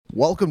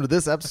Welcome to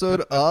this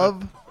episode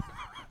of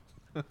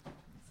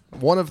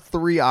one of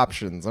three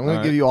options. I'm going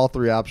to give you all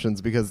three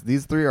options because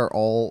these three are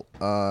all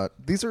kind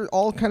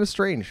of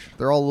strange.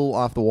 They're all a little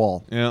off the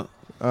wall. Yeah.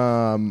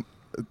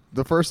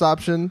 The first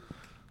option,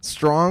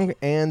 strong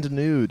and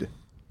nude.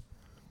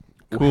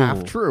 Cool.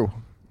 Half true.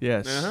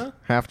 Yes.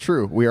 Half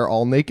true. We are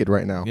all naked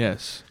right now.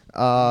 Yes.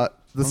 The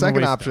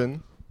second waist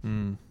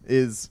option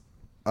is,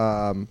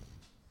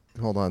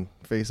 hold on,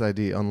 Face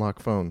ID, unlock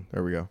phone.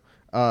 There we go.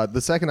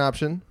 The second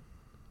option,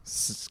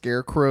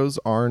 scarecrows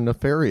are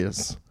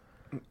nefarious.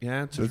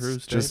 Yeah, it's a true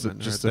Just statement.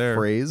 just right a there.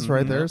 phrase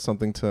right there,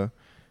 something to.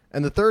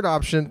 And the third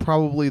option,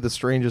 probably the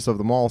strangest of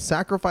them all,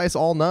 sacrifice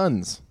all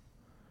nuns.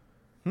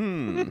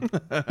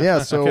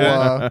 Yeah,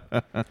 so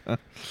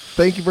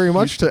thank you very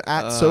much to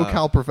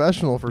 @SoCal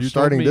Professional for you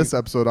starting told me- this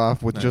episode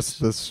off with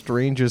just the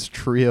strangest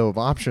trio of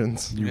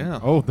options. Yeah.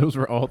 Oh, those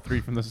were all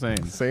three from the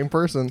same. Same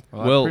person.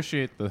 Well, Well- I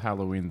appreciate the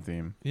Halloween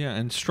theme. Yeah,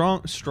 and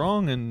strong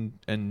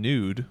and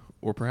nude,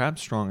 or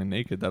perhaps strong and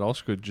naked. That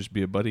also could just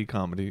be a buddy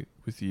comedy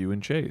with you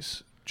and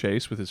Chase.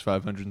 Chase with his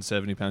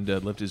 570-pound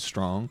deadlift is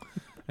strong,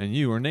 and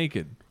you are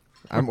naked.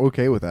 I'm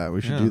okay with that.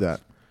 We should Yeah. do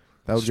that.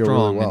 That would go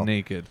Strong really well. and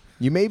naked.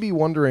 You may be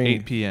wondering.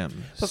 8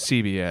 p.m. I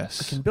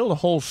CBS. can build a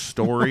whole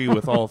story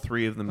with all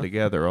three of them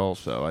together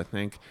also. I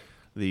think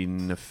the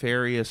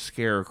nefarious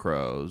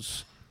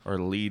scarecrows are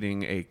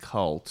leading a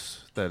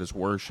cult that is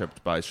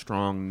worshipped by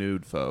strong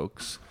nude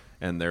folks,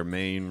 and their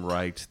main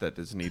rite that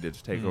is needed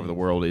to take over the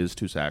world is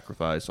to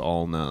sacrifice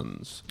all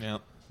nuns. Yeah.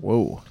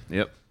 Whoa!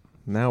 Yep.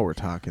 Now we're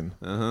talking.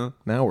 Uh-huh.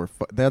 Now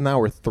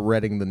we're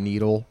threading the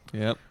needle.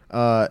 Yep.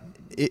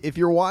 If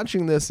you're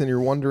watching this and you're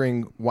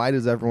wondering why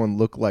does everyone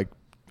look like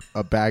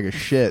a bag of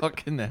shit,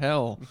 Fucking the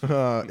hell.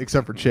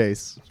 except for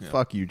Chase.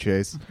 Fuck you,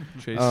 Chase.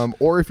 Chase,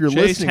 Or if you're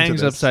Chase listening hangs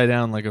to this, upside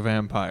down like a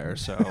vampire,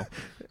 so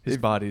his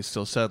body's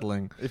still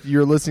settling. if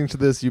you're listening to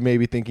this, you may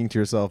be thinking to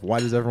yourself, why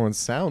does everyone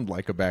sound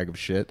like a bag of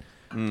shit?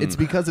 It's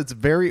because it's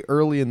very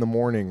early in the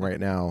morning right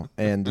now,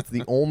 and it's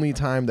the only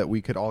time that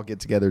we could all get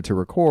together to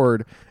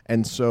record,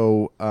 and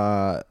so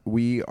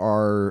we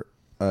are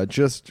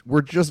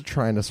we're just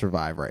trying to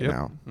survive right Yep.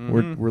 now.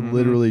 We're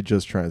literally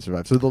just trying to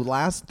survive. So the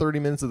last 30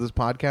 minutes of this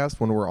podcast,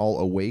 when we're all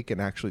awake and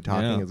actually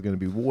talking, Yeah. is going to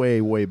be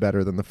way, way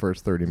better than the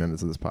first 30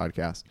 minutes of this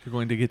podcast. You're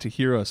going to get to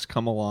hear us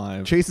come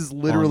alive. Chase is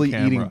literally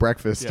on eating camera.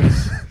 breakfast.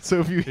 Yes. So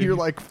if you hear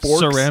like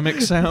forks,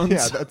 Ceramic sounds.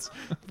 yeah, that's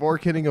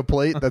fork hitting a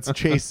plate. That's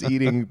Chase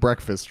eating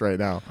breakfast right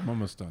now. I'm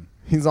almost done.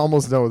 He's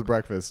almost done with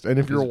breakfast. And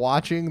if you're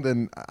watching,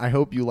 then I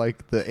hope you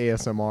like the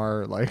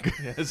ASMR. Like,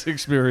 Yes,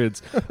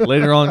 experience.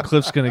 Later on,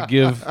 Cliff's going to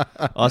give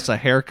us a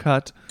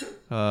haircut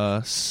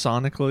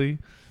sonically.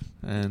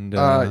 And,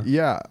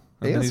 yeah,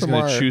 and then he's going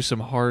to ASMR. chew some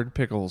hard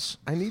pickles.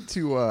 I need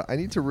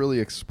to really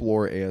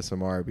explore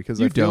ASMR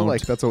because You I feel don't.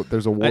 like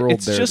there's a world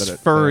It's there just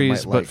that furries,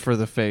 that I might but like. for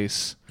the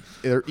face.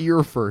 They're ear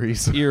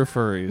furries. Ear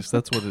furries.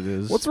 That's what it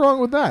is. What's wrong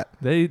with that?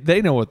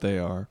 They know what they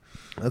are.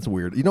 That's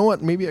weird. You know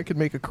what? Maybe I could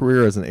make a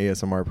career as an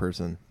ASMR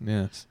person.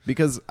 Yes.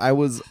 Because I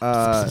was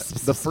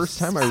the first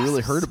time I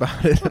really heard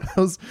about it,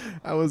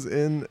 I was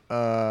in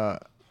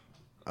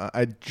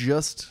I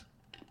just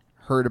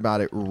heard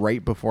about it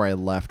right before I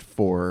left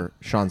for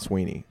Sean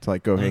Sweeney to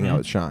like go hang out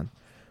with Sean.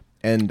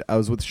 And I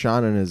was with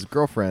Sean and his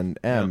girlfriend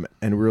M,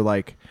 and we were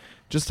like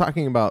just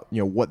talking about,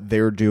 what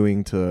they're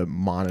doing to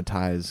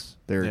monetize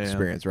their Yeah.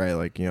 experience, right?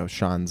 Like,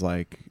 Sean's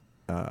like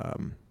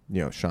Sean's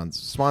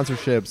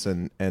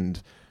sponsorships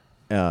and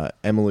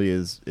Emily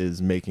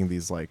is making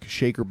these like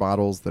shaker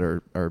bottles that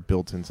are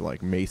built into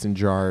like mason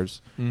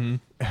jars.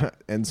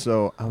 And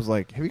so I was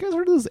like, have you guys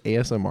heard of this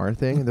ASMR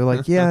thing? And they're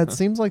like, yeah, it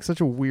seems like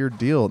such a weird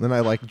deal. And then I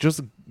like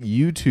just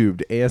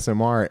YouTubed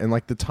ASMR, and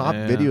like the top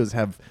Yeah. videos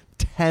have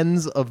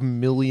tens of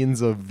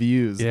millions of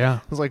views. Yeah.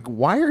 I was like,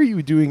 why are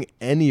you doing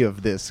any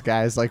of this,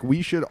 guys? Like,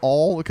 we should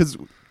all, because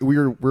we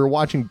were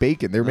watching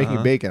bacon. They were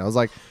making bacon. I was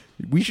like,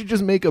 we should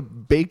just make a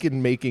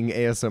bacon making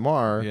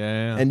ASMR,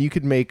 Yeah. and you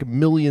could make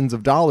millions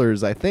of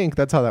dollars. I think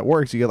that's how that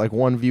works. You get like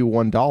one view,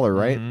 $1,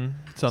 right?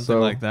 Something So,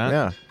 like that.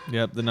 Yeah,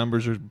 Yep. The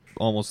numbers are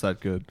almost that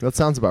good. that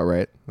sounds about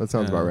right.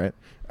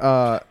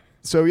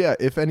 So yeah,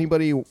 if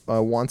anybody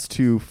wants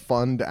to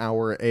fund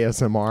our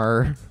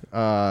ASMR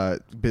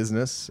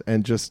business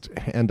and just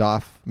hand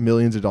off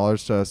millions of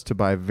dollars to us to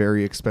buy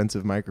very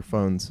expensive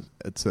microphones,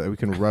 so that we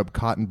can rub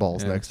cotton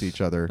balls next to Yes.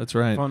 each other. That's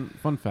right.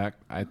 Fun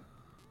fact, I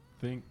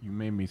think you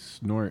made me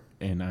snort,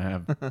 and I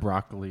have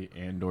broccoli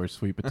and/or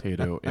sweet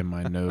potato in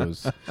my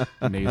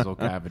nasal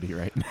cavity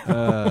right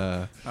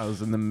now. I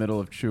was in the middle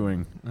of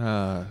chewing.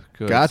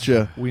 Good.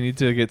 Gotcha. We need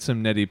to get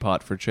some neti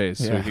pot for Chase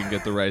so Yeah. he can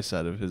get the rice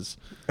out of his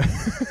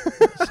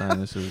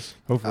sinuses.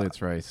 Hopefully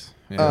it's rice.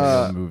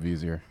 Yeah. It'll move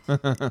easier.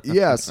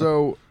 Yeah,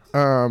 so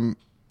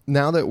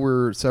now that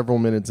we're several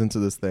minutes into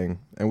this thing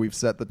and we've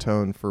set the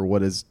tone for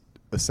what is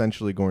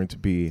essentially going to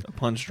be, A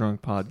punch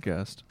drunk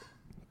podcast.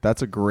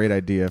 that's a great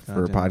idea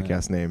for a Goddamn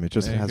podcast name. It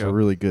just There you has a go.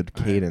 really good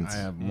cadence. I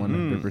have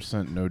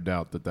 100% no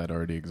doubt that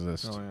already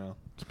exists. Oh yeah.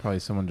 It's probably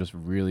someone just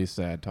really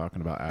sad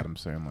talking about Adam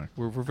Sandler.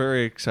 We're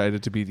very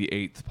excited to be the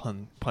 8th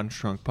punch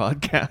drunk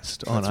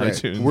podcast on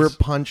That's right. iTunes. We're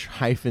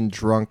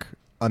punch-drunk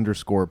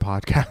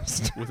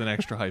podcast. With an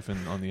extra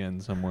hyphen on the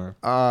end somewhere.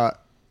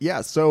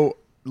 Yeah, so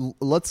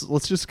let's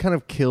just kind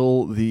of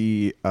kill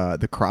the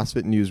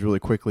CrossFit news really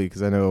quickly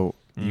because I know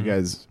you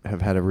guys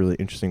have had a really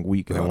interesting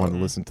week and I want to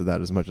listen to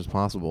that as much as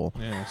possible.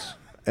 Yes.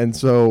 And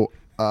so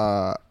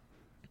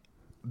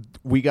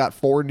we got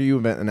 4 new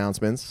event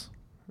announcements.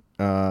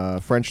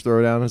 French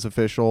Throwdown is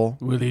official.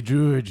 Willie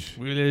George.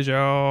 Willie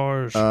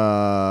George.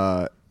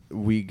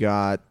 We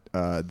got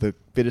the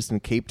Fittest in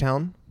Cape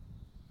Town.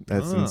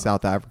 That's in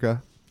South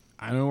Africa.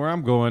 I know where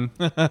I'm going.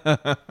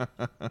 To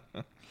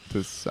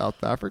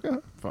South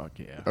Africa? Fuck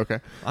yeah. Okay.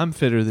 I'm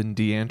fitter than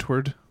D.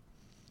 Antwoord.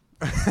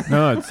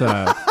 No,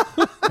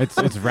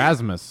 it's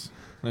Rasmus.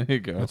 There you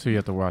go. That's who you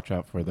have to watch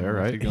out for there,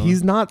 right?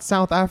 He's not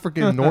South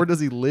African, nor does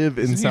he live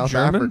in Isn't he South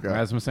German? Africa.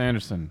 Rasmus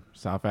Anderson,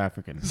 South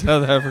African.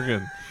 South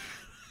African.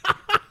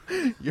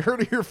 You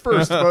heard it here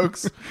first,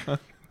 folks.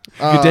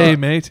 Good day,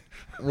 mate.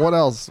 What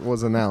else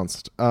was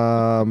announced?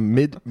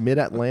 Mid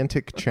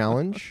Atlantic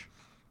Challenge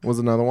was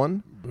another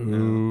one,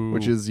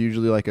 which is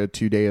usually like a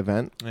 2-day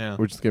event, Yeah.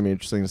 which is gonna be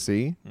interesting to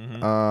see.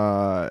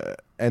 Mhm.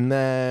 And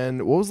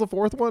then what was the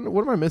 4th one?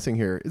 What am I missing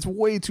here? It's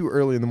way too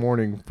early in the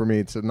morning for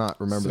me to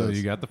not remember So this.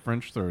 you got the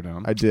French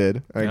Throwdown. I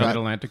did. I got,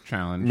 Mid-Atlantic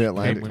Challenge.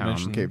 Mid-Atlantic Cape We Town.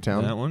 mentioned Cape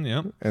Town. That one,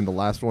 yep. and the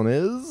last one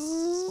is.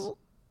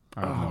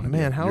 I don't Oh know,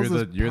 man, dude. how is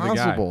You're this the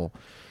guy. possible?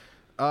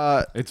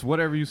 It's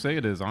whatever you say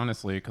it is,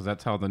 honestly, because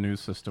that's how the news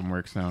system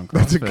works now in CrossFit.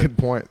 That's a good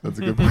point. That's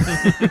a good point.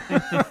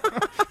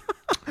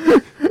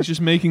 He's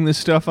just making this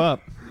stuff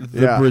up.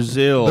 Yeah.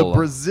 Brazil. The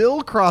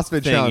Brazil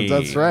CrossFit Thingy. Challenge.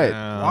 That's right.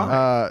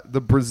 Wow. The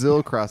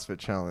Brazil CrossFit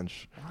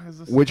Challenge, Why is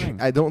this which a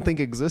thing? I don't think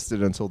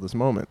existed until this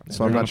moment.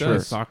 So I'm They're not gonna play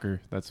sure.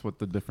 Soccer. That's what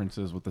the difference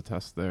is with the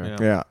test there. Yeah.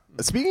 Yeah.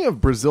 Speaking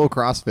of Brazil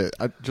CrossFit,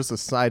 just a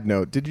side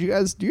note: do you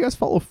guys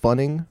follow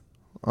Funning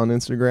on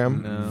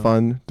Instagram? No.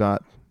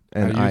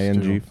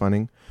 Fun.ning to.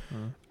 Funning.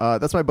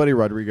 That's my buddy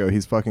Rodrigo.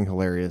 He's fucking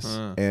hilarious,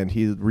 Uh. and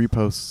he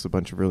reposts a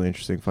bunch of really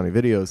interesting, funny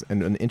videos.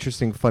 And an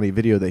interesting, funny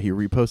video that he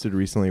reposted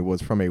recently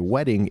was from a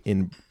wedding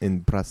in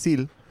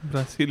Brazil.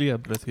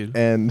 Brasilia, Brazil.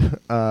 And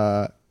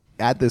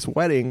at this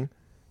wedding,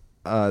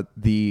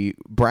 the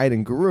bride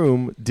and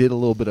groom did a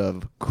little bit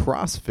of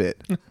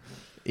CrossFit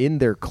in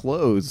their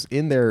clothes,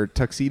 in their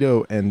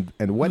tuxedo and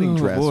wedding Oh,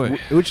 dress. boy.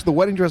 Which the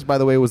wedding dress, by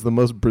the way, was the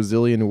most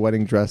Brazilian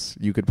wedding dress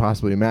you could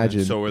possibly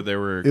imagine. So where they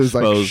were It was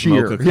like exposed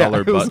sheer. mocha-colored Yeah,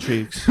 it was- butt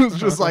cheeks. it was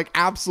just like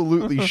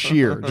absolutely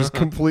sheer, just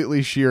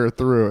completely sheer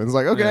through. And it's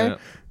like, okay, Yeah.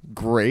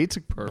 great,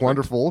 Perfect.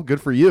 wonderful,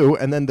 good for you.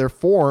 And then their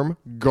form,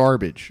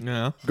 garbage.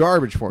 Yeah.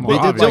 Garbage form. Well,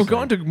 They did obviously. like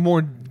Don't go into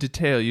more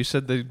detail. You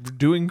said they're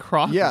doing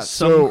Yeah,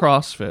 some so-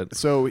 CrossFit.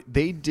 So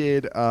they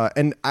did,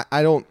 and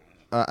I don't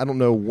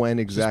know when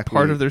Is this exactly.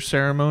 part of their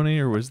ceremony,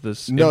 or was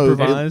this no,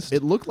 improvised?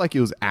 it looked like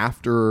it was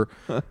after.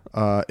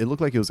 It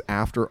looked like it was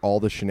after all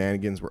the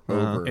shenanigans were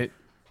over. It-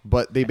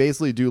 But they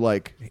basically do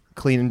like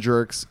clean and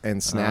jerks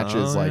and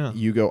snatches, Oh, like yeah.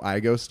 you go, I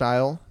go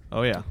style.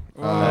 Oh yeah,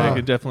 I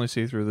could definitely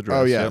see through the dress.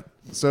 Oh yeah. Yep.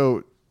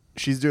 So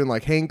she's doing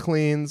like hang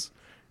cleans,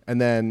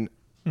 and then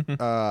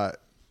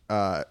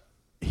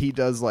he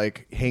does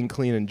like hang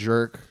clean and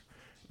jerk.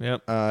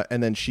 Yep.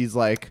 And then she's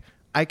like,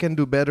 I can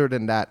do better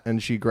than that.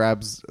 And she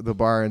grabs the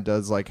bar and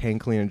does like hang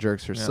clean and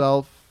jerks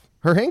herself.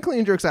 Her hang clean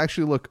and jerks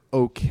actually look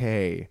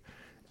okay.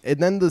 And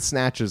then the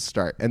snatches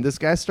start. And this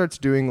guy starts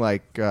doing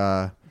like,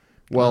 I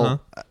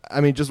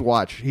mean, just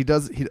watch. He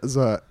does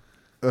a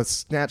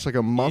snatch, like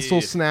a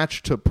muscle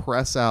snatch to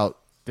press out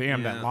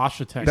Damn, Yeah. that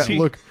Lasha tech. that See,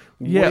 look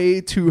yeah.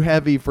 way too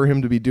heavy for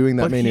him to be doing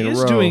that But many he in a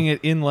is row. doing it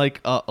in like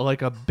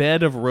a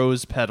bed of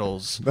rose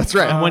petals. That's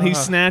right. And when he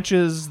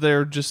snatches,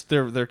 they're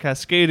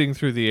cascading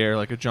through the air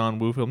like a John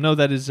Woo film. No,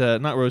 that is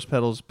not rose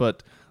petals,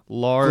 but Is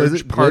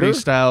large it party glitter?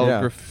 style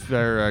Yeah.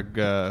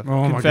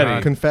 Oh my confetti.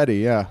 God. Confetti,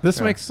 yeah. This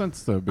Yeah. makes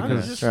sense though I'm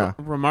because just Yeah.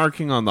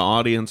 remarking on the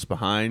audience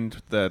behind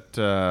that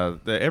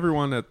that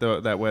everyone at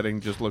that wedding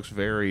just looks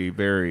very,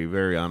 very,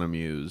 very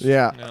unamused.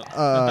 Yeah.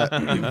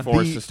 Being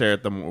forced The- to stare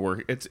at them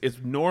work. It's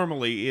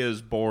normally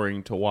is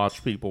boring to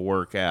watch people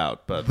work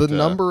out, but the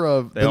number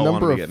of they all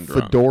wanna be fedoras getting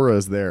drunk.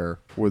 there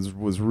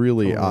was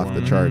really off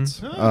the Mhm.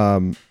 charts.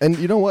 And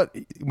you know what?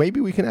 Maybe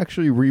we can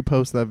actually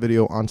repost that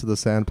video onto the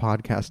Sand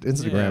Podcast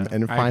Instagram Yeah.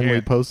 and I finally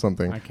can't. post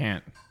something. I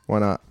can't. Why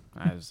not?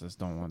 I just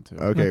don't want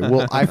to. Okay.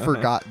 Well, I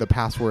forgot the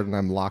password and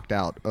I'm locked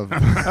out of,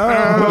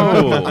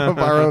 Oh. of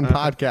our own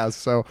podcast,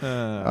 so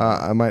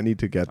I might need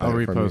to get that. I'll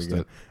from you repost again.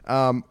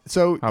 it.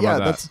 So How yeah,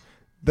 about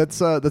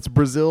that's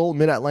Brazil,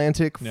 Mid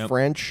Atlantic, Yep.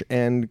 French,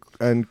 and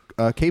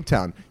Cape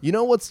Town. You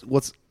know what's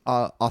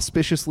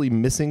auspiciously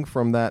missing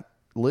from that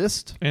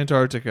list?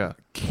 Antarctica.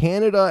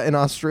 Canada and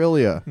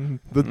Australia,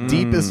 the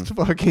deepest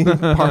fucking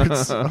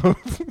parts of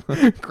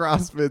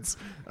CrossFit's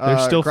They're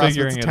still CrossFit's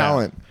figuring it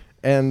talent.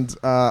 And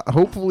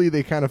hopefully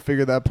they kind of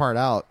figure that part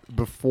out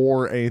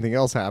before anything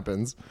else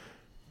happens.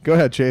 Go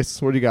ahead,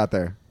 Chase. What do you got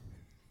there?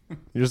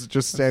 You're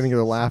just standing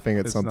there laughing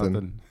at It's something.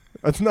 nothing.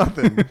 That's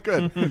nothing.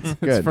 Good. It's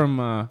good.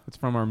 It's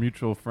from our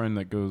mutual friend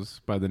that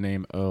goes by the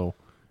name O.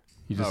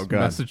 He just Oh,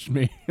 God. messaged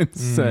me and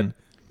said,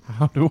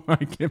 "How do I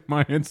get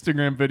my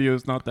Instagram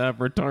videos not to have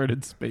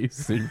retarded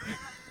spacing?"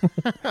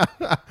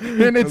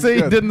 And it's That's 8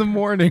 good. in the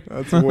morning.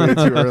 That's way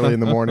too early in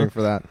the morning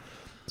for that.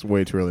 It's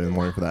way too early in the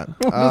morning for that.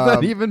 What does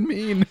that even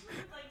mean?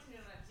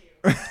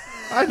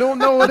 I don't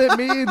know what it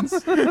means.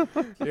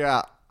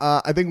 Yeah,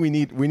 I think we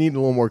need a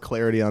little more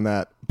clarity on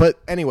that. But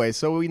anyway,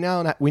 so we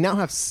now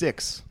have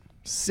six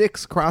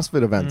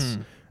CrossFit events.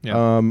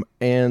 Yeah.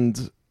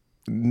 And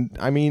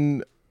I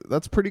mean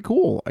that's pretty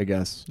cool, I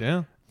guess.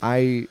 Yeah.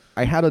 I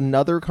had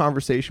another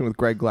conversation with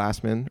Greg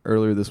Glassman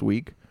earlier this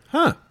week.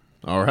 Huh.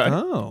 All right.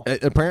 Oh.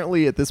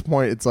 Apparently, at this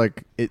point, it's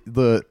like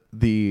the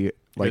You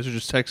like guys are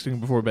just texting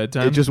before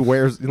bedtime? it just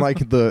wears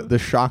like the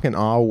shock and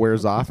awe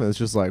wears off, and it's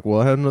just like,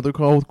 well, I had another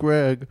call with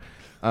Greg,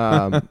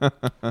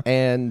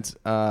 and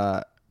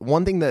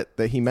one thing that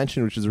he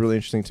mentioned, which is really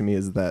interesting to me,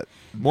 is that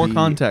More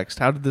context.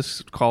 How did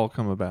this call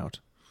come about?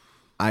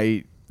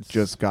 I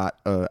just got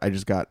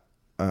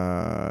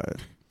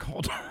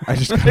Called. I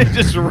just got They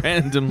just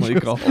randomly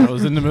called. I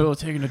was in the middle of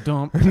taking a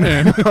dump.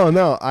 oh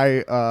no,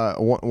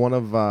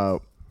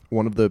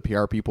 one of the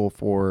PR people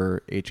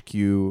for HQ,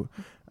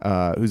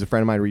 who's a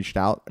friend of mine, reached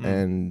out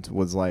and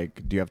was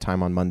like, "Do you have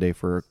time on Monday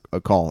for a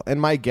call?"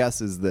 And my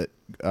guess is that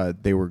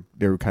they were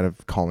kind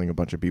of calling a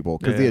bunch of people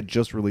because they Yeah. had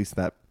just released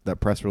that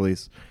press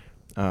release,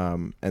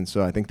 and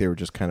so I think they were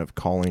just kind of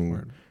calling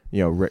Word.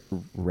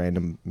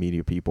 random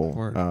media people,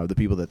 Word. the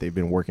people that they've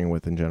been working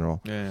with in general.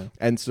 Yeah.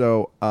 And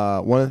so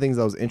one of the things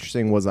that was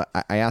interesting was I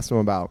asked him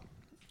about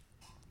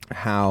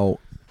how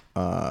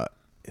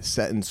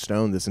set in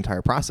stone this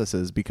entire process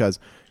is, because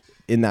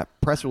in that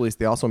press release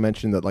they also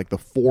mentioned that like the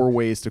 4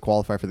 ways to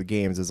qualify for the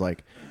games is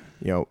like,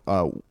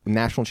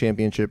 national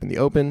championship in the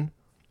open,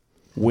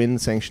 win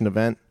sanctioned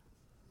event,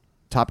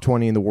 top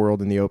 20 in the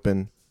world in the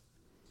open,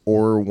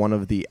 or one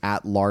of the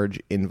at-large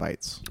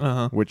invites,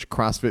 Uh-huh. which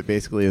CrossFit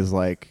basically is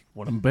like,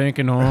 What I'm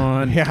banking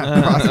on. yeah,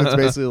 CrossFit's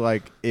basically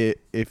like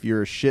if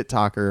you're a shit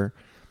talker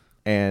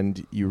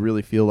and you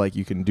really feel like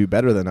you can do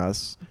better than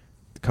us,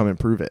 come and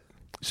prove it.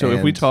 So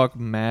if we And talk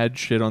mad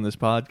shit on this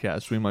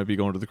podcast, we might be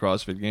going to the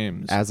CrossFit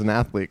Games. as an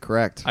athlete,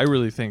 correct? I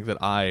really think that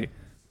I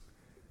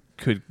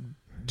could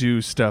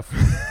do stuff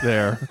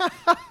there.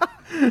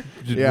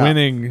 Just Yeah.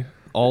 winning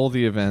all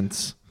the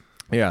events.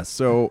 Yeah.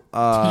 So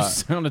You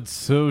sounded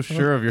so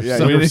sure of yeah,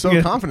 yourself. you were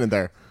so confident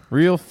there.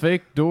 Real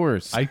fake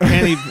doors. I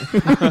can't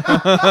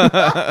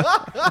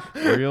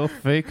even. Real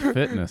fake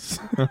fitness.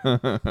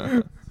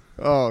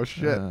 Oh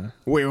shit!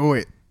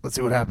 Wait. Let's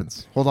see what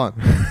happens. Hold on.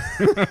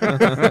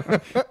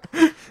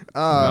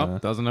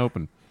 Nope, doesn't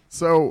open.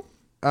 So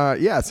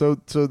so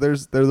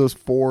there's those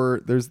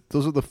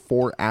are the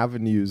 4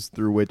 avenues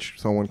through which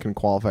someone can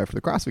qualify for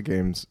the CrossFit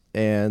Games,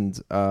 and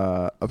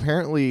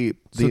apparently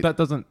So that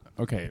doesn't.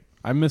 Okay,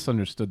 I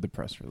misunderstood the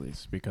press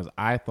release because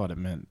I thought it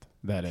meant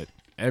that at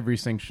every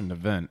sanctioned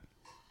event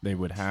they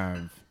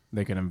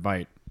could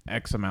invite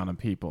X amount of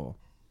people,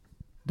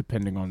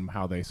 depending on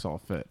how they saw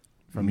fit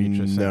from each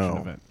sanctioned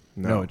event.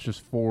 No, it's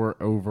just 4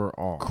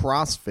 overall.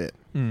 CrossFit,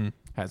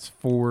 Has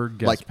 4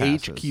 guest like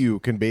passes.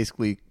 HQ, can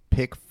basically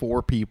pick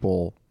 4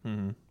 people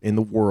in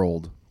the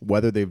world,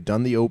 whether they've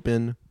done the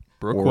open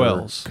Brooke or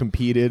Wells.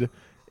 competed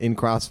in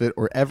CrossFit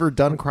or ever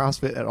done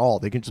CrossFit at all.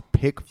 They can just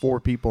pick 4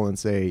 people and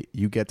say,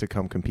 you get to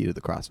come compete at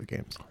the CrossFit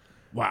Games.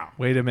 Wow.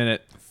 Wait a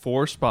minute.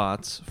 4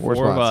 spots. 4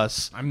 4 of spots.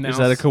 us. I'm now Is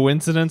that a s-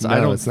 coincidence? I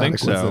No, don't it's not think a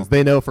so. coincidence.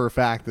 They know for a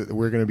fact that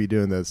we're going to be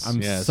doing this. I'm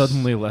Yes.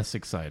 suddenly less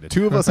excited.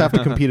 2 of us have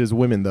to compete as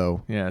women,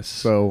 though. Yes.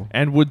 So,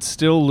 and would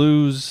still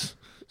lose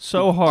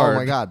so hard. oh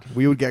my God,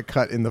 we would get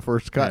cut in the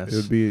first cut. Yes.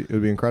 It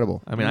would be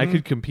incredible. I mean, I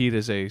could compete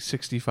as a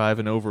 65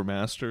 and over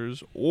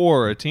masters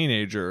or a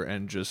teenager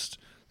and just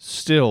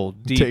still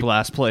deep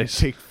last place.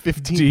 Take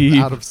 15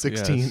 Deep. out of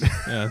 16.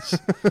 Yes.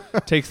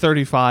 Take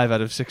 35 out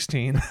of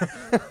 16.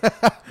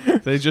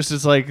 They just,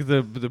 it's like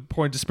the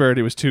point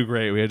disparity was too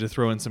great. We had to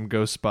throw in some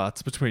ghost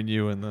spots between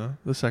you and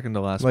the second to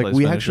last Like place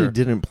we finisher. actually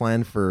didn't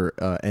plan for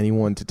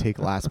anyone to take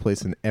last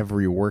place in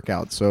every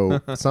workout,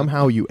 so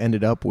somehow you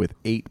ended up with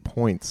 8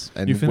 points,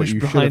 and You what finished you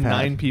should behind have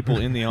 9 had. people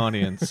in the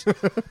audience.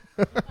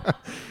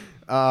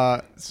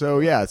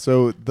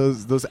 So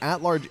those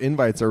at-large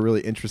invites are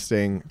really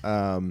interesting.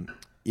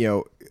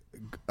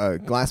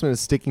 Glassman is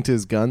sticking to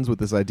his guns with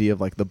this idea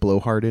of like the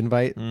blowhard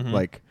invite.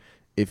 Like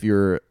if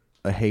you're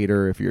a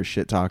hater, if you're a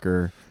shit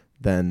talker,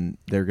 then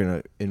they're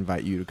gonna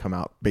invite you to come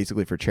out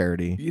basically for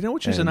charity. You know,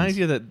 which is an And-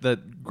 idea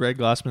that Greg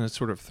Glassman has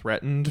sort of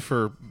threatened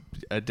for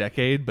a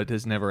decade, but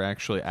has never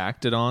actually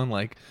acted on.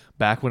 Like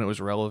back when it was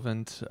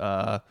relevant,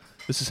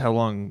 this is how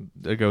long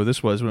ago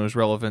this was, when it was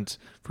relevant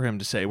for him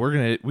to say,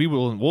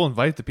 we'll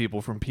invite the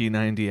people from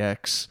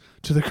P90X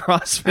to the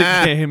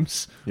CrossFit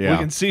Games. Yeah. We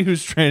can see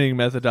who's training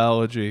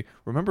methodology.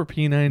 Remember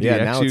P90X,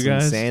 Yeah, now you it's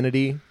guys?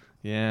 insanity,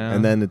 Yeah,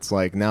 and then it's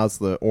like now it's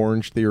the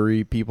Orange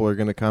Theory. People are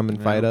gonna come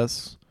and fight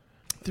us.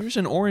 there's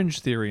an Orange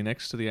Theory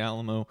next to the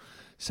Alamo,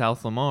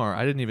 South Lamar.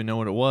 I didn't even know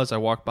what it was. I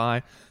walked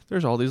by.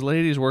 There's all these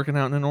ladies working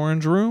out in an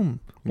orange room.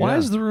 Why Yeah.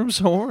 is the room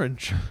so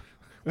orange?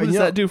 What does you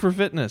know, that do for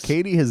fitness?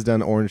 Katie has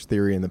done Orange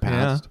Theory in the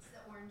past,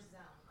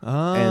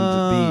 Oh.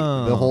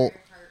 and the whole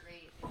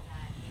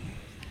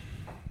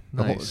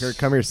Nice. here,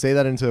 come here, say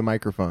that into a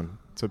microphone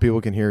so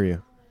people can hear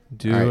you.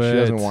 Do All right, it. she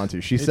doesn't want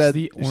to. She It's said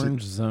the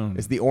orange zone.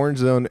 It's the orange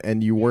zone,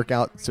 and you work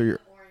out. So you're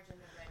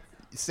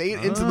say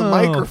it into the Oh.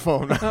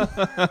 microphone.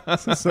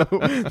 So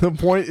the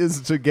point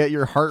is to get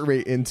your heart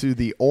rate into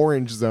the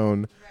orange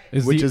zone,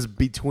 which is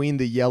between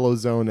the yellow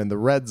zone and the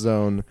red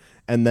zone,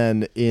 and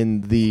then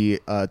in the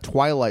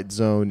twilight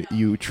zone,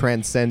 you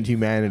transcend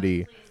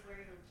humanity.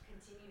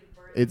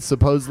 It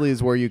supposedly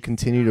is where you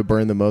continue to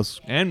burn the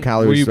most And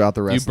calories you, throughout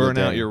the rest you of burn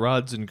the day. out your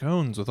rods and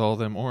cones with all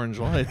them orange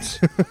lights.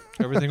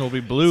 Everything will be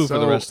blue for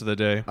the So, rest of the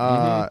day.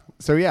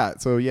 So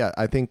yeah,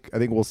 I think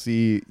we'll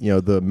see,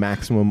 the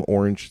maximum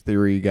Orange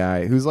Theory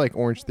guy who's like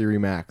Orange Theory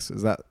Max.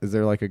 Is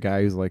there like a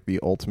guy who's like the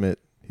ultimate?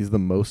 He's the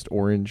most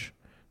Orange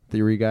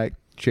Theory guy.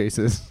 Chase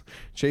is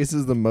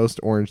the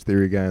most Orange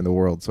Theory guy in the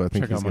world. So I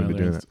think Check he's out my going to be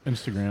doing other that.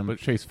 Instagram. But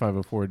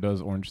Chase504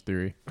 does Orange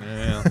Theory.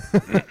 Yeah.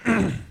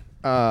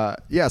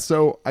 Yeah.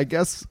 So I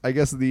guess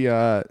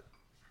the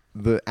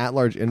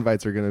at-large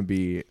invites are going to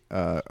be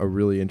a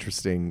really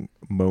interesting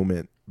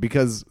moment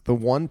because the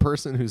one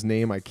person whose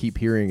name I keep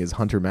hearing is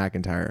Hunter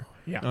McIntyre.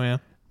 Yeah. Oh yeah.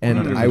 And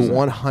 100%. I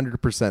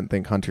 100%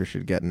 think Hunter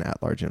should get an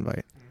at-large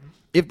invite.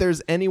 If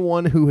there's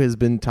anyone who has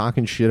been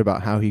talking shit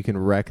about how he can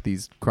wreck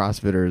these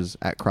CrossFitters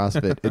at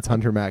CrossFit, it's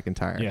Hunter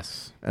McIntyre.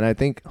 Yes. And I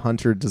think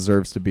Hunter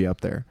deserves to be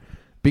up there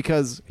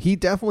because he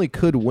definitely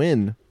could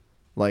win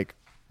like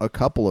a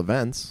couple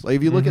events. Like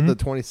if you look at the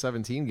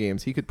 2017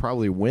 games, he could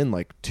probably win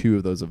like 2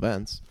 of those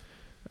events.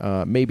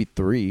 Maybe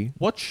 3.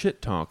 What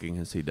shit talking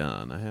has he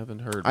done? I haven't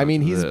heard. I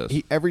mean, much of this.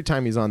 he every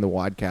time he's on the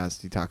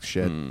Wadcast, he talks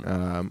shit. I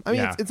mean,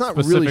 Yeah. it's not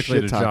really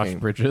Specifically shit to Josh talking,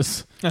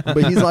 Bridges.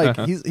 but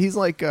he's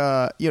like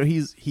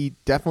he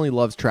definitely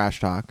loves trash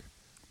talk,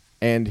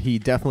 and he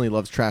definitely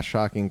loves trash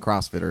talking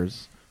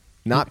CrossFitters,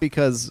 not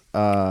because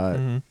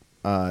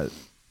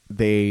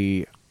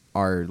they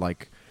are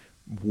like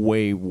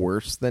way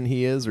worse than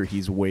he is or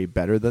he's way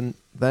better than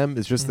them.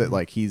 It's just that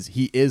like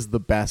he is the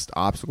best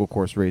obstacle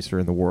course racer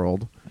in the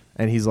world.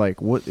 And he's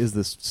like, what is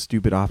this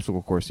stupid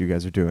obstacle course you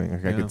guys are doing?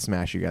 Like, I Yeah. could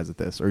smash you guys at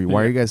this. Or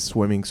why are you guys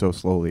swimming so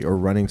slowly or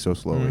running so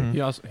slowly?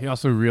 He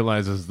also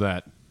realizes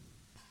that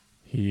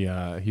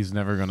he's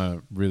never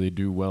gonna really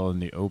do well in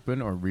the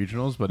open or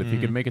regionals, but if he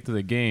could make it to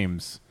the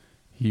games,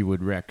 he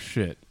would wreck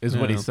shit. Is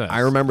what he Yeah. says. I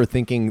remember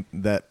thinking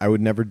that I would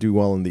never do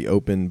well in the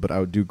open, but I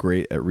would do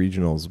great at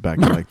regionals back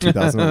in like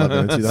 2011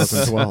 and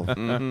 2012.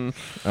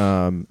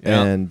 Yeah.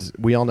 And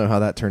we all know how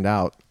that turned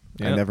out.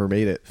 I Yep. never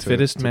made it.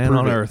 Fittest man prove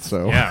on it, earth.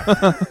 So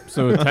Yeah.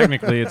 So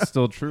technically, it's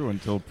still true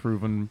until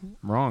proven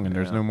wrong, and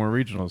there's no more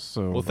regionals.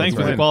 So Well, let's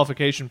thankfully, win. the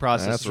qualification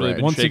process That's has really right.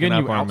 been Once shaken again,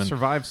 up, you Armin.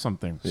 out-survive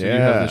something. So you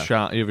have the Yeah.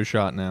 shot. You have a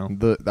shot now.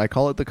 I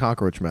call it the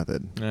cockroach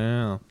method.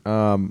 Yeah.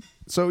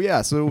 So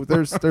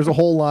there's a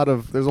whole lot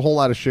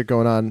of shit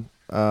going on,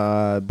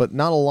 but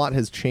not a lot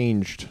has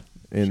changed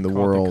in Should the call it the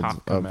world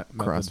Kafka of method.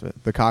 CrossFit.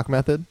 The cock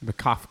method, The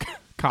Kafka,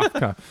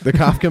 the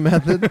Kafka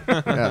method.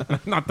 Yeah,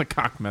 not the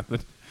cock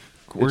method.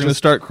 We're going to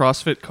start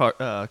CrossFit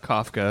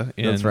Kafka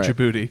in That's right.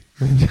 Djibouti.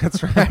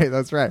 that's right.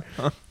 That's right.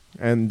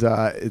 And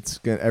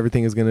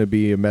everything is going to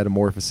be a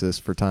metamorphosis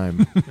for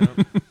time,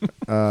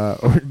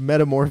 or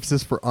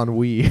metamorphosis for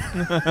ennui.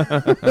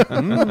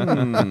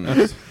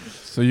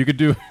 So you could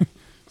do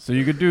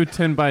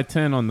 10 by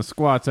 10 on the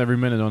squats every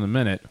minute on the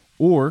minute,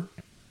 or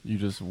you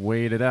just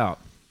wait it out.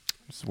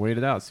 Just wait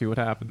it out, see what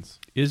happens.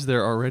 Is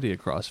there already a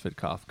CrossFit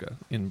Kafka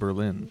in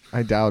Berlin?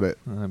 I doubt it.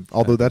 I'm-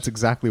 Although that's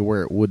exactly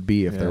where it would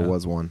be if there Yeah.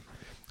 was one.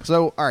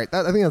 So, all right,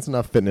 I think that's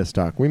enough fitness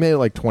talk. We made it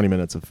like 20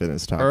 minutes of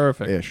fitness talk.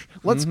 Perfect. Ish.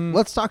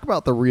 Let's talk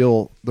about the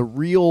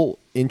real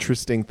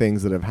interesting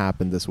things that have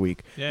happened this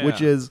week, Yeah.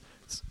 which is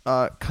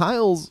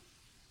Kyle's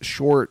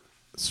short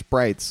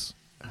sprites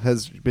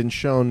has been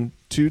shown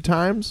 2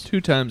 times. 2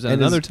 times and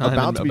and another is time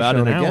about in to be about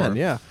shown an hour. again.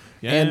 Yeah.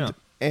 Yeah.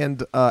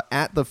 And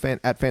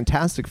at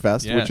Fantastic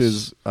Fest, Yes. which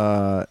is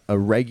a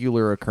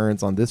regular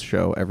occurrence on this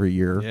show every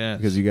year Yes.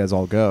 because you guys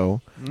all go.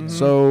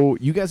 So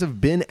you guys have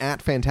been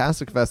at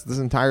Fantastic Fest this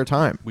entire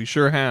time. We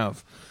sure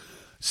have.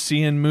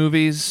 Seeing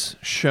movies,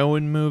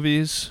 showing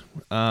movies.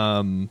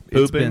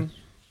 It's been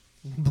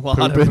a lot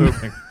of Pooping.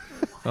 pooping.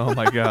 Oh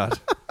my god.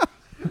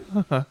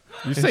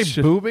 You say It's-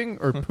 boobing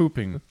or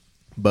pooping?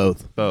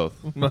 Both.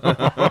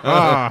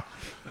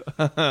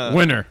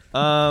 Winner.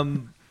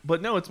 But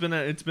no, it's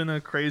been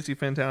a crazy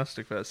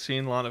Fantastic Fest.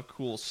 Seeing a lot of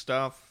cool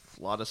stuff,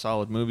 a lot of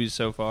solid movies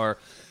so far.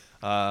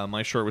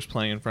 My short was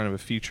playing in front of a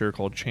feature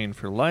called Chain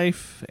for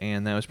Life,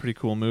 and that was a pretty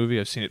cool movie.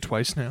 I've seen it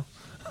twice now.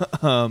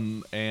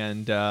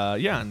 And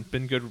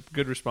been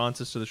good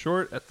responses to the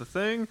short at the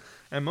thing,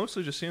 and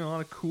mostly just seeing a lot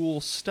of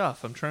cool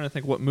stuff. I'm trying to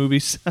think what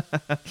movies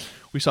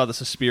we saw. The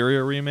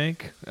Suspiria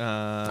remake.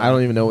 I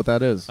don't even know what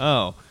that is.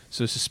 Oh,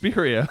 so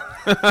Suspiria.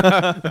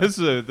 This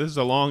is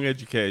a long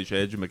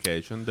education.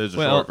 There's a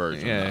short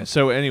version. Yeah. though.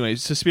 So anyway,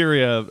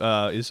 Suspiria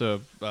is a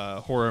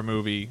horror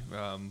movie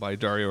by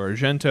Dario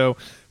Argento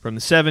from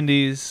the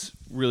 70s.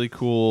 Really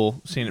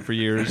cool. Seen it for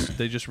years.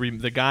 They just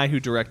the guy who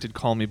directed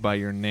Call Me by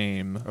Your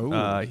Name.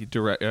 He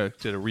did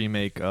a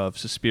remake of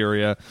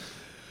Suspiria,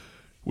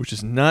 which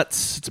is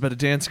nuts. It's about a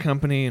dance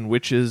company and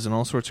witches and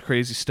all sorts of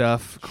crazy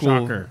stuff. Cool.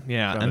 Shocker.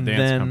 Yeah. About a And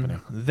dance company.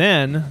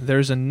 then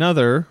there's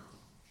another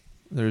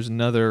there's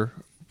another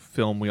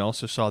film we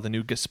also saw, the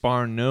new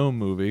Gaspar Noé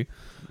movie,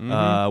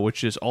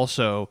 which is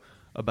also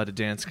about a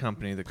dance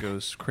company that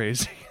goes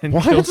crazy and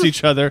kills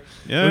each other,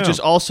 which is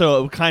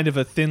also kind of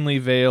a thinly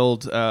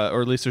veiled,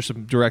 or at least there's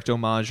some direct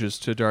homages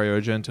to Dario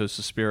Argento's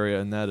Suspiria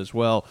in that as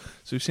well.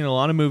 So we've seen a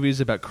lot of movies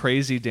about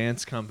crazy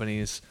dance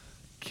companies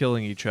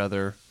killing each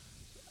other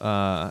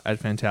at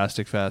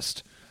Fantastic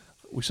Fest.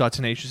 We saw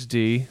Tenacious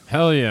D.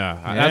 Hell yeah.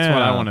 That's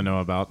what I want to know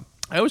about.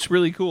 That was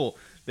really cool.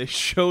 They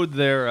showed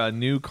their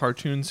new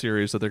cartoon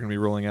series that they're going to be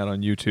rolling out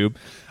on YouTube,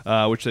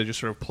 which they just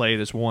sort of played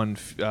as one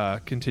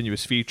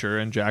continuous feature.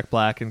 And Jack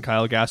Black and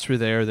Kyle Gass were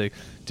there. They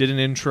did an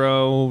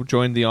intro,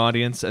 joined the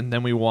audience, and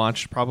then we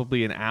watched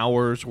probably an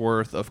hour's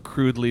worth of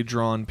crudely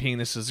drawn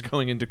penises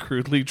going into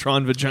crudely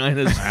drawn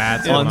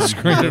vaginas on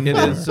screen.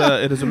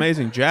 It is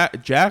amazing.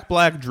 Jack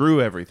Black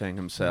drew everything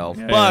himself,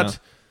 but...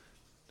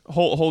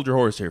 Hold your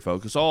horse here,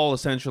 folks. It's all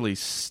essentially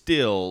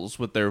stills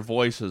with their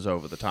voices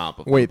over the top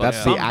of them. Wait, But that's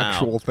the somehow-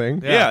 actual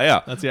thing?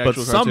 Yeah. That's the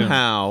actual But cartoon.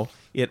 somehow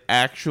it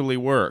actually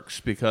works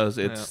because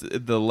it's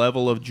the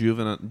level of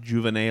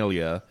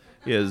juvenilia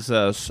is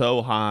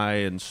so high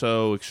and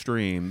so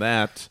extreme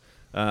that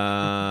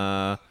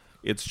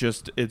it's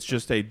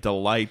just a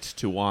delight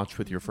to watch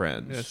with your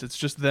friends. Yes, it's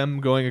just them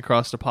going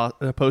across a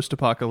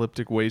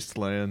post-apocalyptic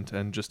wasteland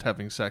and just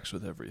having sex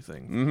with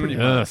everything, pretty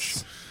much.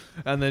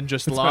 And then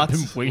just I've lots.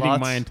 been waiting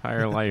my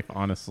entire life,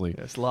 honestly.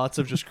 Yes, lots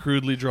of just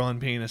crudely drawn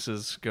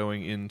penises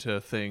going into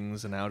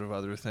things and out of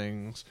other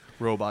things.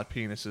 Robot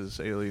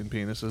penises, alien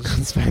penises.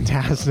 It's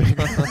fantastic.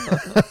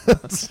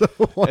 That's so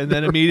And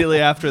then immediately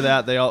after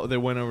that, they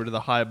went over to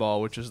the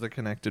Highball, which is the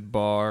connected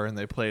bar, and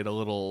they played a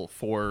little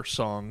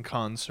 4-song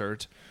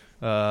concert.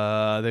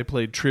 They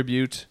played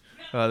Tribute.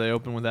 They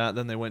opened with that.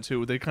 Then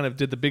they kind of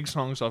did the big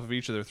songs off of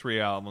each of their 3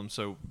 albums.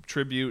 So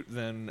Tribute,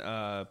 then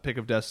Pick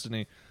of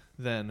Destiny,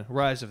 then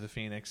Rise of the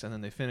Phoenix, and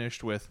then they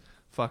finished with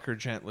Fuck Her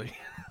Gently.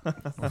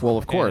 Well,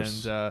 of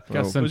course. And Gotta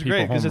it send was people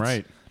great because home it's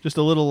right. just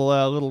a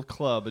little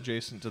club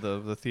adjacent to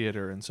the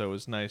theater, and so it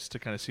was nice to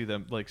kind of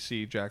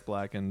see Jack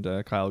Black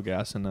and Kyle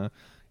Gass in a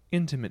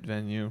intimate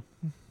venue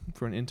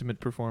for an intimate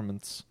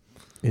performance.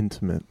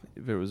 Intimate.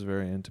 It was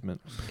very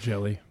intimate.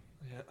 Jelly.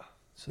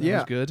 So that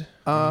was good.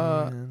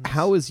 And-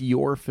 How has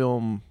your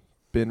film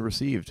been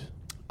received?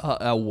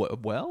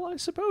 Well, I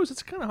suppose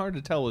it's kind of hard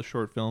to tell with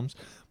short films,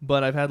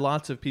 but I've had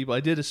lots of people.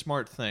 I did a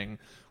smart thing,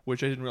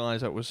 which I didn't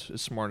realize that was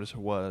as smart as it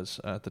was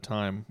at the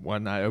time.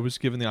 When I was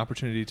given the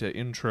opportunity to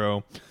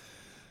intro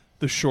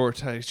the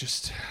short, I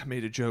just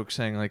made a joke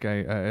saying, like,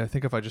 I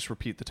think if I just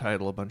repeat the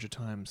title a bunch of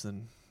times,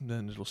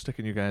 then it'll stick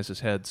in you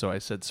guys' head. So I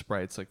said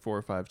Sprites like 4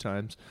 or 5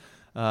 times.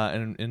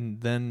 And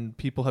then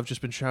people have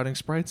just been shouting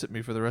Sprites at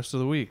me for the rest of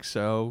the week.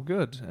 So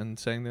good, and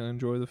saying they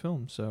enjoy the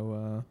film.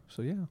 So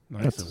yeah,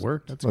 Nice, it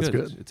worked. That's That's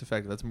good. good. It's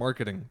effective. That's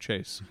marketing,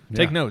 Chase. Yeah.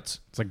 Take notes.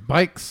 It's like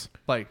bikes.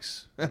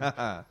 Bikes.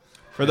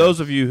 For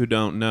those of you who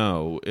don't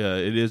know,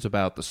 it is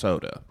about the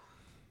soda.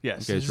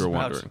 Yes. In case this you're is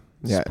about wondering.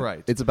 Yeah,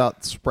 Sprite. it's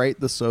about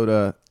Sprite the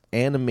soda,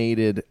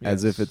 animated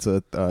as if it's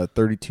a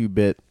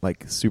 32-bit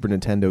like Super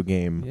Nintendo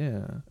game,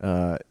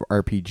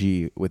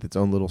 RPG with its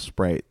own little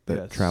sprite that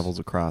Yes. travels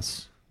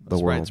across the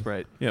Sprite, world.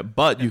 Sprite. Yeah,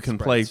 but you And can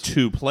play Sprites.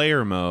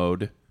 2-player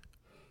mode,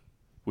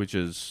 which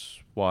is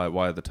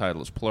why the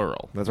title is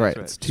plural. That's right.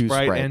 That's It's 2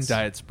 Sprite sprites. and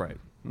Diet Sprite.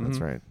 That's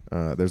Mhm.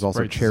 right. There's also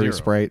Sprite Cherry Zero.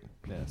 Sprite.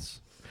 Yes.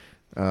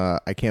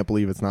 I can't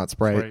believe it's not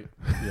Sprite. Right.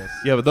 Yes.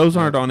 Yeah, but those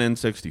aren't on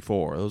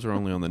N64. Those are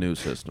only on the new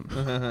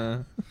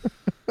system.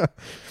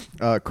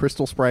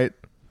 Crystal Sprite,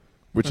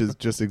 which is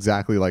just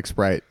exactly like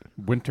Sprite,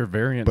 Winter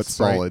variant but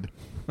Sprite. solid.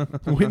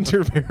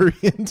 Winter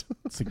variant.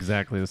 It's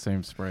exactly the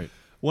same Sprite.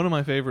 One of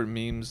my favorite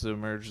memes that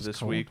emerged this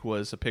cold. week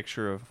was a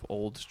picture of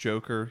old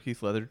Joker,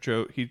 Heath Ledger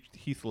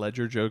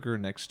Joker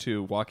next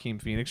to Joaquin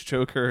Phoenix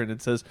Joker, and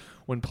it says,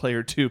 when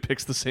player 2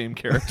 picks the same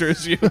character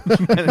as you.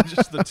 And it's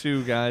just the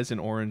 2 guys in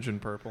orange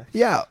and purple.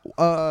 Yeah.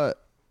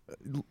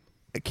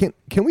 Can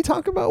we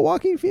talk about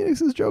Joaquin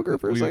Phoenix's Joker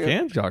for a We second?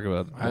 can talk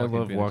about I love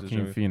Phoenix's Joaquin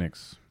Joker.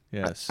 Phoenix.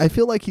 Yes. I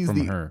feel like he's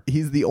From her.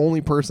 he's the only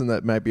person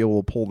that might be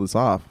able to pull this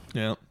off.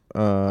 yeah.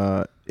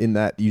 In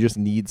that you just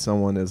need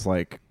someone as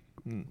like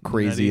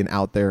crazy and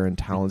out there and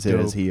talented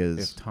as Dope he If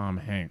is. Tom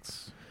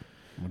Hanks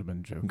would have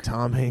been Joker.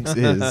 Tom Hanks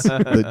is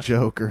the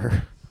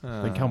Joker.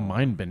 Think how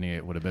mind bending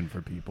it would have been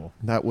for people.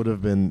 That would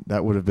have been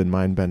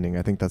mind bending.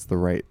 I think that's the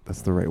right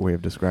way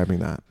of describing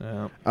that.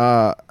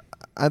 Yeah.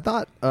 I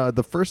thought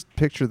the first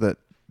picture that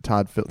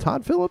Todd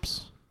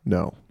Phillips?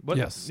 No, What?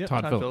 Yes, Yep,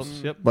 Todd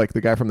Phillips. Yep. like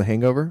the guy from The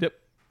Hangover. Yep.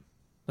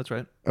 That's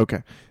right.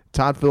 Okay,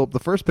 Todd Phillips. The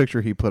first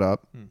picture he put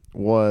up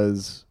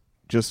was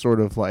just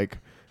sort of like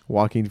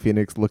Joaquin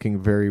Phoenix looking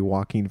very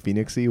Joaquin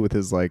Phoenixy with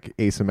his like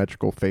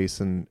asymmetrical face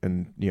and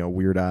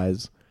weird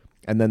eyes.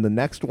 And then the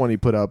next one he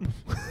put up.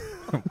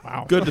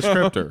 Wow. Good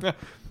descriptor.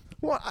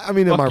 Well, I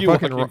mean, am Fuck I you,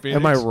 fucking Joaquin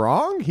am I Phoenix.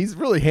 wrong? He's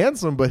really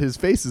handsome, but his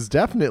face is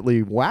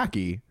definitely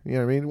wacky. You know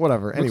what I mean?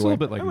 Whatever. Looks a Anyway, little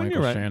bit like I mean, Michael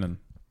you're right. Shannon.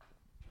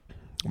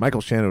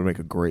 Michael Shannon would make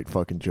a great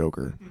fucking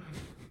Joker.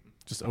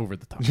 Just over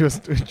the top.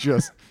 just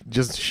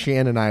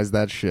Shannonize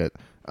that shit.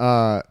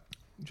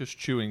 just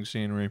chewing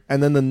scenery.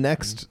 And then the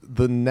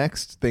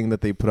next thing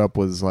that they put up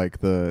was like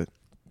the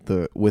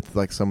with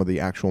like some of the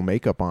actual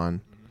makeup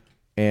on,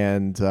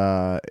 and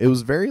it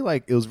was very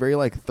like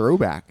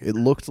throwback. It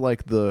looked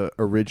like the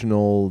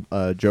original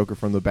Joker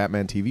from the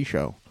Batman TV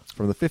show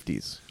from the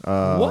 50s.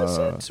 Was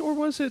it, or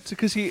was it?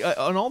 Because he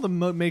on all the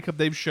makeup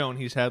they've shown,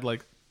 he's had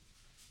like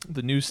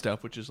the new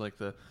stuff, which is like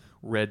the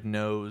red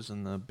nose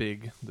and the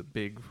big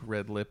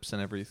red lips and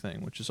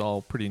everything, which is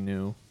all pretty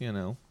new,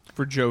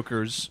 for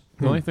Jokers.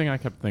 The only thing I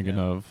kept thinking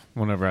of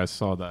whenever I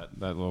saw that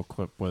little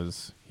clip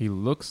was he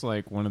looks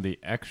like one of the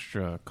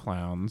extra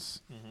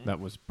clowns that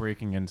was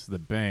breaking into the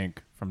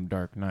bank from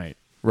Dark Knight.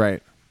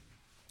 Right.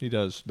 He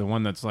does. The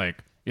one that's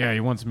like, yeah, he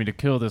wants me to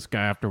kill this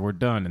guy after we're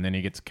done, and then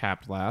he gets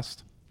capped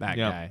last. That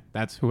guy.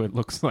 That's who it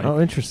looks like. Oh,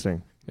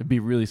 interesting. It'd be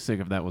really sick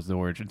if that was the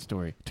origin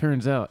story.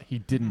 Turns out he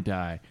didn't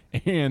die,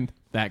 and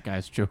that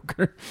guy's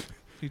Joker.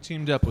 He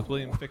teamed up with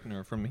William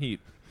Fichtner from Heat.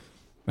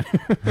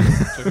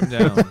 Took him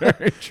down.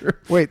 Very true.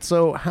 Wait,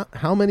 so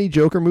how many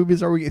Joker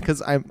movies are we?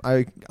 Because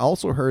I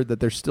also heard that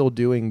they're still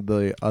doing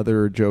the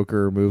other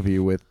Joker movie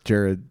with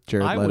Jared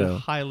I Leto.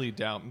 would highly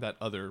doubt that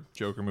other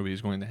Joker movie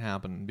is going to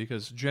happen,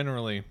 because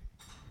generally,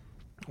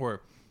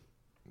 or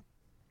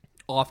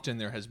often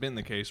there has been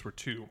the case where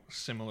two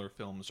similar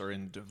films are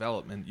in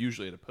development,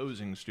 usually at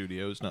opposing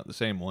studios, not the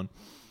same one,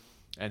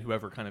 and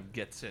whoever kind of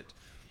gets it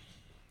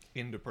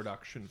into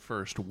production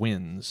first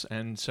wins.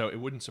 And so it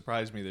wouldn't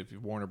surprise me that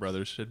if Warner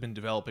Brothers had been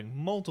developing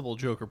multiple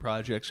Joker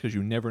projects, because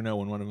you never know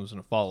when one of them is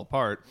going to fall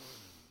apart,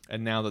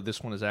 and now that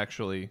this one is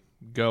actually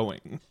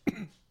going,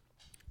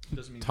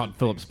 doesn't mean Todd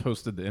Phillips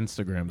posted the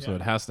Instagram, so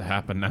it has to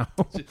happen now.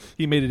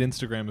 he made it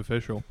Instagram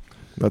official.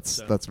 That's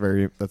a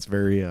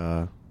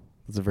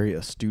very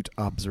astute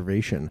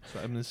observation. So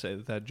I'm going to say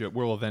that joke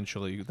will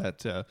eventually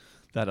that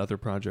other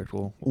project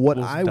will. What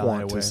will I die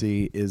want away. to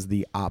see is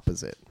the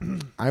opposite.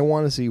 I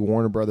want to see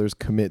Warner Brothers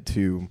commit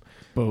to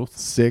Both.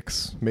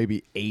 6,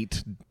 maybe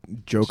 8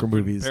 Joker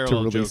movies to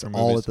parallel release Joker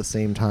all movies. at the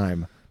same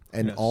time,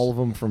 and Yes. all of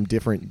them from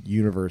different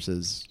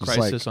universes. Just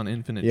Crisis like, on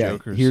Infinite yeah,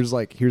 Jokers. here's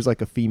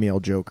like a female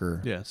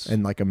Joker, Yes.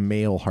 and like a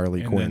male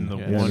Harley And Quinn. then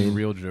the Yeah. one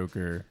real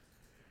Joker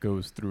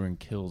goes through and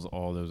kills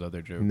all those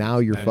other Jokers. Now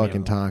you're That'd be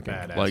fucking a talking.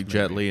 badass Like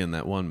Jet movie. Li in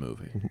that one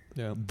movie.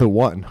 yeah. The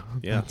one.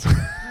 Yeah.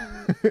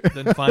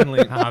 Then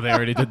finally, They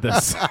already did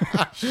this.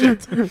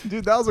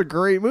 Dude, that was a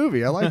great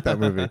movie. I like that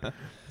movie.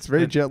 It's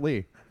very Jet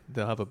Li.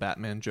 they'll have a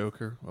Batman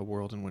Joker, a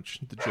world in which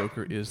the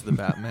Joker is the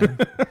Batman.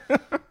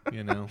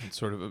 It's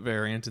sort of a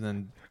variant, and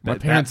then My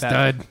parents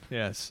died.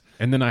 Yes,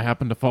 And then I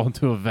happened to fall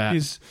into a vat.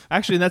 he's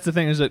actually, and that's the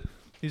thing, is that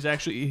he's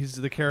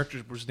the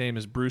character's name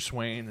is Bruce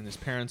Wayne, and his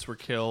parents were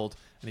killed,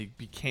 and he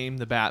became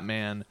the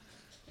Batman,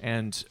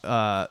 and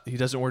he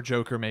doesn't wear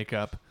Joker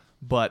makeup.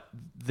 But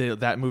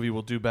that movie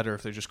will do better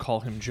if they just call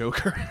him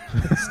Joker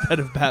instead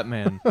of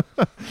Batman.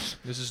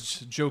 This is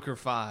Joker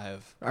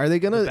 5. Are they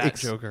gonna The Bat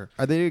Joker.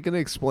 Are they gonna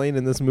explain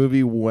in this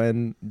movie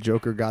when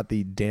Joker got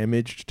the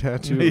damaged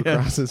tattoo Yeah.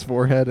 across his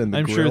forehead and the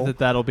I'm grill? sure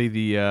that'll be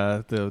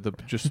the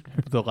just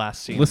the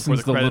last scene Listens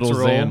before to the credits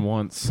Little roll. Zan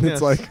once.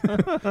 It's like,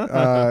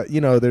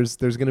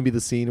 there's going to be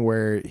the scene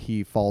where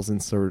he falls in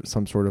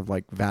some sort of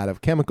like vat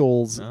of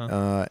chemicals,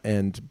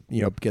 and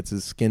gets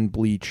his skin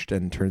bleached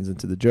and turns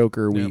into the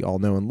Joker we Yep. all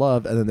know and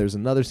love. And then there's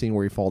another scene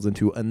where he falls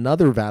into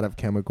another vat of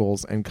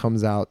chemicals and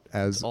comes out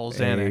as All a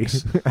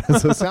Xanax.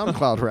 as a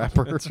SoundCloud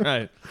rapper. That's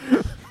right.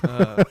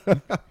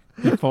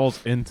 He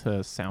falls into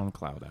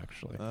SoundCloud,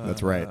 actually.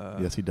 That's right.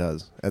 Yes, he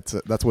does. That's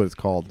what it's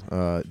called.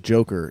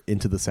 Joker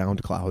into the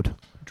SoundCloud.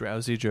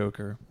 Drowsy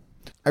Joker.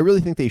 I really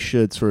think they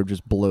should sort of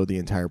just blow the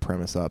entire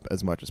premise up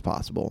as much as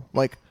possible.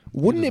 Like,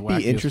 wouldn't is it wacky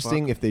be as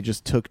interesting fuck. if they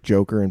just took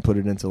Joker and put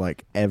it into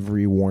like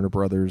every Warner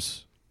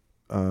Brothers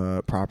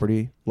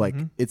property? Like,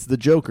 it's the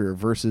Joker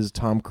versus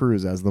Tom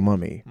Cruise as the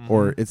Mummy,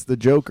 or it's the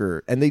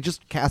Joker, and they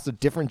just cast a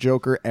different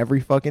Joker every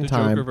fucking The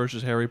time. Joker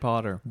versus Harry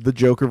Potter. The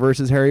Joker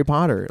versus Harry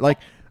Potter. Like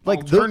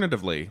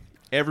Alternatively,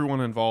 everyone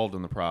involved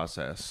in the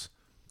process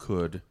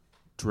could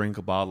drink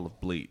a bottle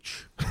of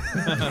bleach.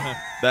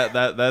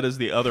 that is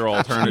the other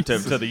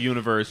alternative to the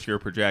universe you're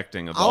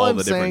projecting of all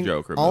the different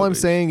Joker all I'm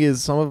movies. saying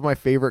is some of my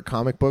favorite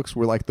comic books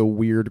were like the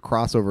weird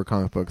crossover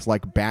comic books,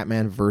 like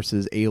Batman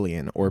versus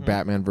Alien, or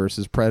Batman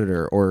versus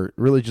Predator, or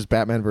really just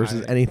Batman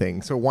versus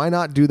anything. So why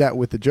not do that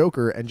with the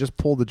Joker and just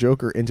pull the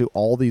Joker into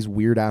all these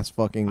weird ass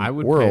fucking I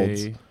would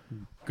worlds? pay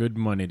good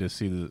money to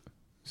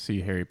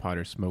see Harry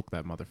Potter smoke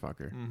that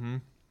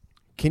motherfucker.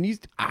 Can you?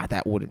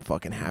 That wouldn't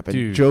fucking happen.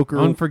 Dude, Joker.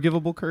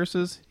 unforgivable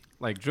curses.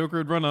 Like Joker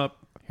would run up,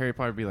 Harry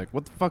Potter would be like,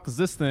 "What the fuck is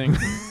this thing?"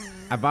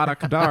 Avada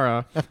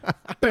Kedavra.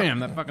 Bam!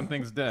 That fucking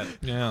thing's dead.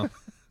 Yeah.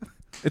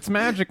 It's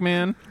magic,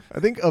 man. I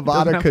think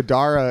Avada have-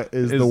 Kedavra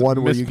is the is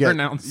one where you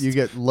mispronounced.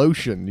 get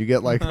lotion. You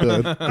get like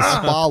the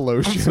spa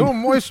lotion. So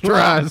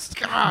moisturized.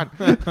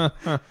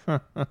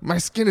 God, my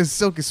skin is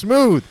silky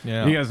smooth.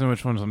 Yeah. You guys know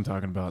which ones I'm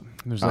talking about.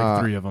 There's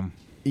like 3 of them.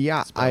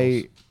 Yeah,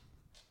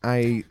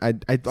 I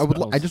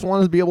just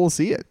want to be able to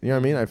see it. You know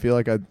what I mean? I feel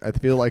like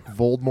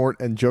Voldemort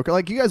and Joker.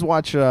 Like, you guys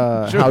watch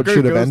How It Joker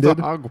Should Have goes Ended,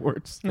 to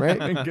Hogwarts, right?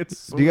 and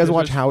gets Do you guys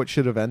watch just- How It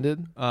Should Have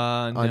Ended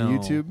on No.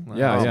 YouTube?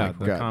 Yeah, Oh yeah, my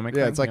the God. comic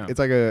Yeah,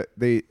 thing,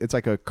 it's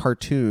like a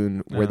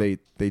cartoon where Yeah.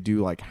 they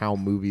do like how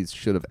movies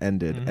should have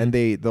ended, Mhm. and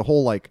the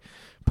whole like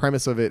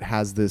premise of it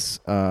has this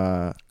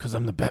 'Cause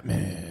I'm the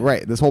Batman.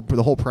 right. The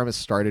whole premise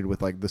started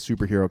with like the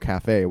superhero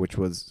cafe, which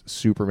was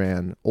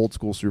Superman, old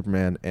school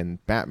Superman,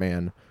 and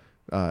Batman.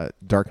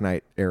 Dark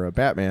Knight era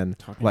Batman,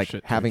 Talking like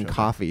shit to having each other.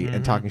 coffee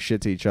and talking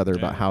shit to each other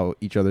about Yeah. how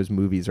each other's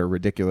movies are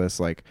ridiculous.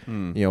 Like,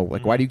 you know,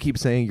 like, why do you keep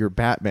saying you're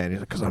Batman? He's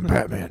like, because I'm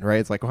Batman, right?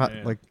 It's like, what?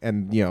 Yeah. Like,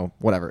 and you know,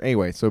 whatever.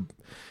 Anyway, so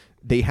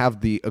they have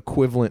the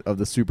equivalent of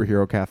the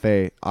superhero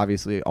cafe.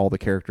 Obviously, all the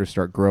characters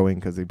start growing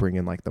because they bring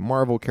in like the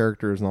Marvel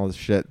characters and all this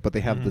shit. But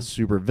they have the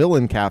super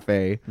villain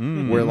cafe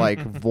where like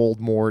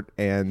Voldemort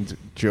and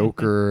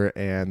Joker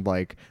and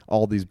like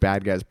all these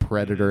bad guys,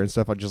 Predator and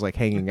stuff, are just like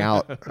hanging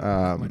out.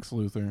 Lex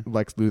Luthor.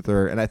 Lex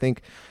Luthor, and I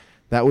think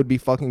that would be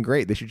fucking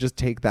great. They should just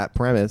take that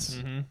premise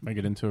Make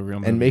it into a real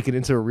movie. and make it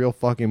into a real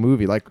fucking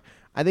movie. Like,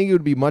 I think it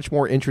would be much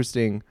more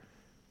interesting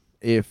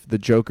if the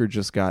Joker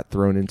just got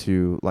thrown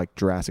into like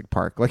Jurassic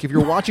Park. Like, if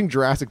you're watching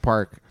Jurassic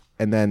Park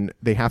and then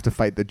they have to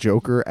fight the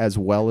Joker as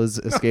well as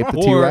escape the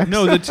Or T-Rex.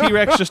 no, the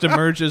T-Rex just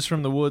emerges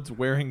from the woods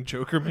wearing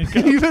Joker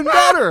makeup. Even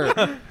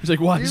better. He's like,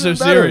 "Why are you so Even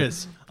better.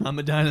 serious? I'm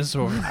a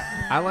dinosaur."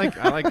 I like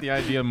the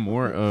idea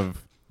more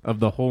of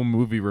the whole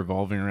movie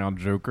revolving around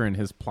Joker and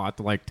his plot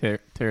to like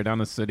tear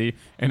down a city,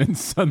 and then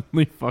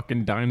suddenly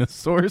fucking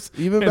dinosaurs.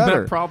 Even and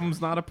better. That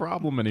problem's not a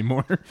problem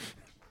anymore.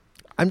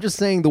 I'm just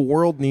saying the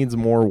world needs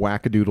more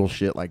wackadoodle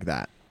shit like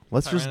that.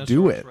 Let's just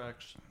do Tyrannosaurus it.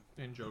 Rex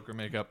in Joker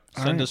makeup.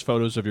 All Send right. us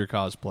photos of your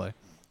cosplay.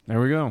 There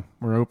we go.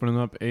 We're opening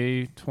up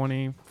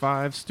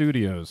A25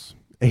 Studios.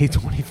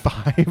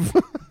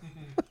 A25.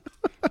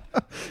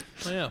 Oh,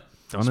 yeah.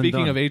 Done and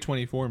Speaking done. of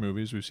A24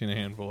 movies, we've seen a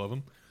handful of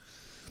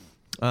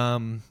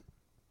them.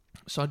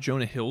 Saw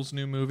Jonah Hill's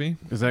new movie.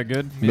 Is that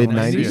good?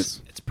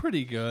 Mid-90s? It's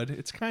pretty good.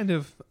 It's kind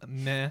of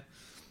meh.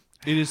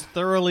 It is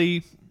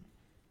thoroughly,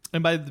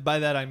 and by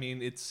that I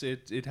mean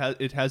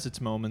it has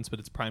its moments, but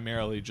it's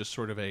primarily just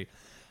sort of a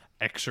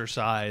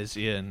exercise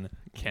in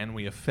can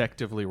we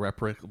effectively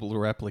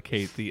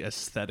replicate the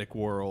aesthetic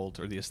world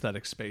or the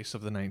aesthetic space of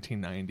the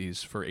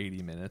 1990s for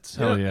 80 minutes.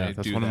 Hell And yeah, they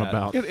that's do what I'm that.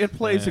 about. It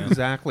plays Yeah.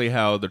 exactly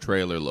how the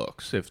trailer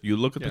looks. If you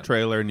look at Yeah. the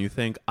trailer and you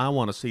think, I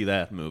want to see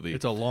that movie,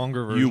 It's a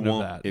longer version you of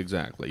won't that.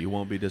 exactly. You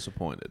won't be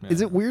disappointed. Yeah.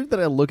 Is it weird that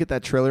I look at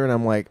that trailer and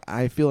I'm like,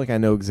 I feel like I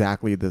know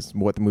exactly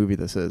what the movie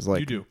this is? Like,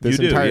 You do. This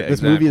You do, entire yeah,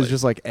 this movie is exactly.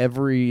 just like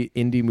every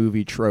indie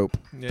movie trope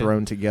Yeah.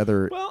 thrown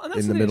together Well, and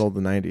that's in the the thing middle is,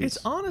 of the 90s. It's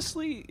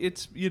honestly,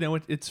 it's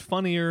it's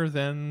funnier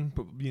than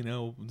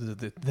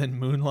than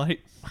Moonlight.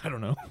 I don't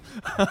know.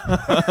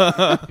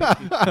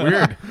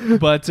 Weird.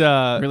 But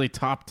Really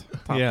topped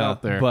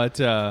out there. But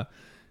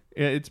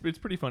it's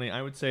pretty funny.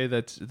 I would say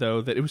that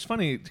though that it was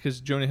funny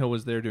because Jonah Hill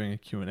was there doing a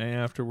Q&A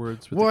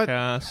afterwards with What? the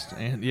cast,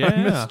 and I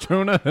yeah, miss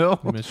Jonah Hill.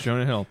 Miss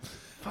Jonah Hill.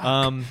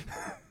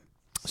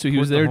 So he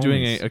was Support the there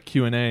doing homies. a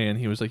Q&A, and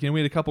he was like, we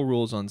had a couple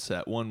rules on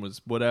set. One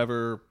was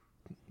whatever.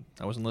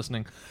 I wasn't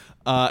listening.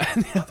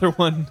 And the other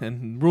one,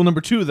 and rule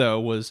number 2 though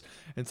was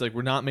it's like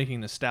we're not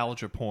making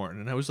nostalgia porn.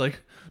 And I was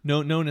like,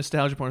 no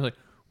nostalgia porn. I was like,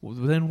 well,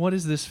 then what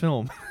is this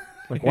film?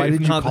 like, why If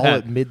did you not call that?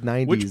 it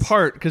mid-90s? Which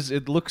part? Because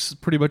it looks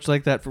pretty much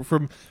like that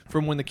from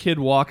when the kid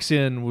walks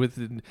in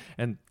with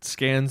and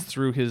scans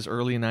through his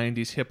early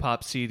 '90s hip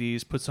hop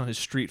CDs, puts on his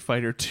Street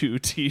Fighter 2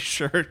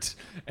 T-shirt,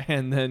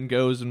 and then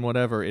goes and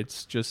whatever.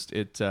 It's just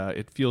it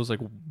feels like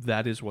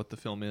that is what the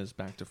film is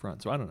back to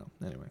front. So I don't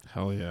know. Anyway,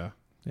 Hell yeah.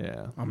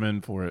 yeah. I'm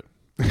in for it.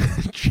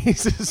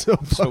 Jesus, so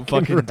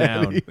fucking ready.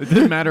 down. It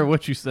didn't matter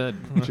what you said.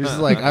 Jesus is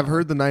like, I've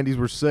heard the 90s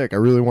were sick. I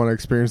really want to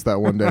experience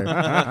that one day.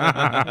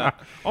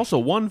 Also,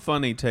 one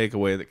funny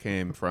takeaway that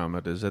came from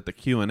it is that the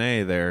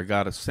Q&A there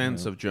got a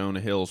sense of Jonah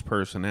Hill's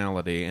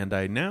personality, and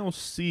I now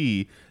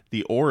see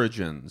the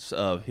origins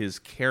of his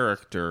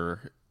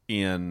character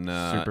in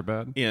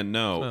Superbad? In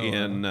Oh,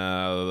 in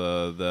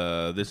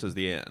the This Is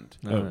the End.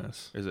 Oh,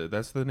 yes. Is it?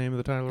 That's the name of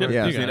the title. Yep, right?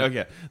 Yeah. you got it.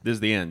 Okay. This is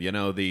the end. You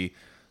know, the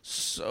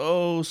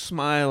so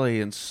smiley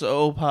and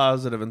so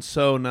positive and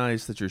so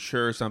nice that you're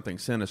sure something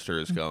sinister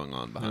is going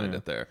on behind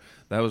it there.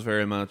 That was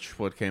very much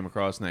what came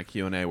across in that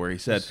Q&A where he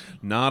said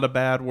not a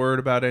bad word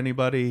about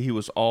anybody. He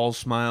was all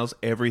smiles.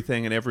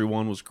 Everything and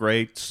everyone was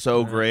great.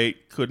 So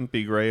great. Couldn't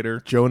be greater.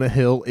 Jonah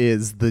Hill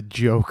is the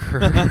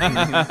Joker.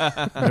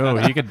 No,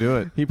 he could do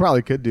it. He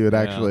probably could do it,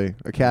 actually.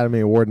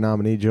 Academy Award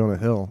nominee Jonah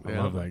Hill. I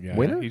love that guy.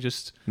 Winner? He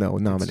just No,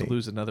 gets nominee. to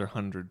lose another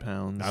 100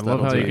 pounds. I love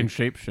how That'll you do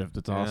can it. shapeshift.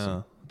 It's awesome.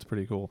 Yeah, it's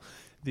pretty cool.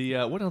 The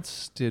what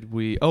else did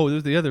we? Oh,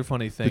 there's the other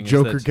funny thing. The is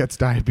Joker that- gets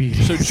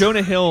diabetes. So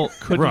Jonah Hill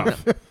couldn't.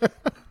 Rough.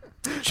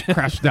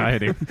 Crash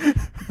dieting.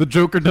 The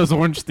Joker does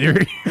Orange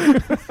Theory.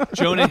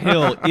 Jonah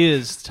Hill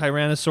is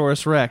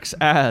Tyrannosaurus Rex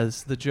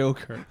as the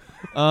Joker.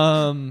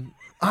 I'm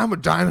a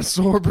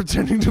dinosaur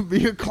pretending to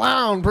be a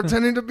clown,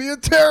 pretending to be a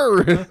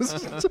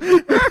terrorist.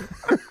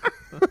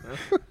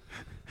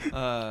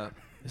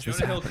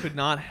 Jonah Hill could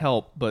not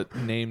help but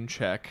name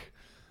check.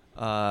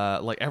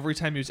 Like every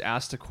time he was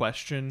asked a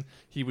question,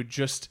 he would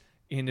just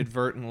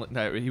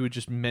inadvertently he would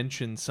just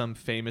mention some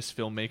famous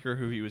filmmaker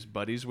who he was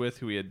buddies with,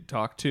 who he had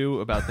talked to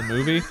about the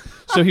movie.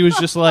 So he was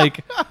just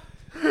like,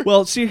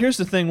 well, see, here's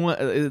the thing.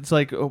 It's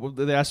like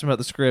they asked him about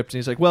the script, and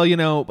he's like, well, you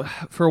know,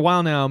 for a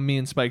while now, me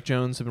and Spike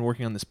Jonze have been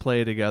working on this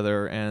play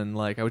together, and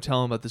like I would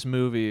tell him about this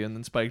movie, and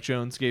then Spike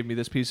Jonze gave me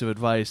this piece of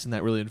advice, and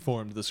that really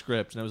informed the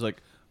script, and I was like,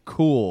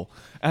 cool.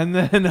 And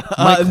then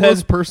My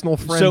close personal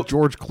friend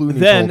George Clooney.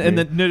 Then told and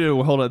me. then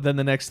no, hold on. Then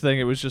the next thing,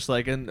 it was just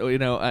like, and you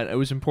know, it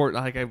was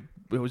important. Like I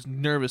was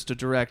nervous to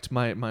direct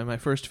my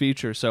first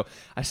feature, so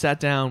I sat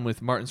down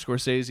with Martin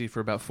Scorsese for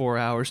about 4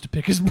 hours to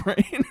pick his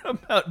brain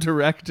about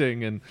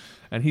directing,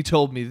 and he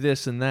told me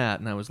this and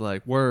that, and I was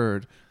like,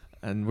 word,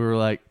 and we were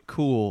like,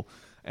 cool,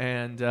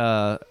 and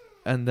that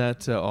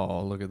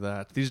oh, look at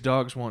that, these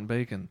dogs want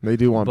bacon. They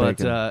do want but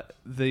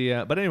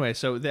bacon. But anyway,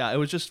 so yeah, it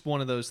was just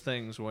one of those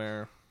things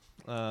where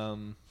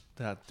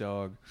that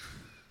dog.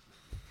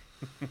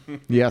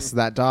 Yes,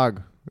 that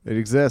dog. It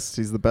exists.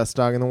 He's the best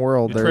dog in the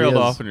world. You There trailed he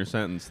is. off in your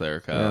sentence there,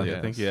 Kyle. Yeah.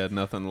 I think you had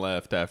nothing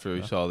left after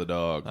you saw the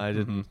dog. I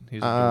didn't.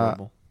 He's Uh,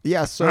 adorable.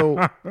 Yeah.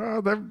 So,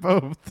 Oh, they're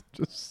both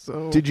just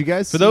so. did you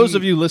guys? For those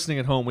of you listening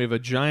at home, we have a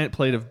giant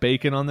plate of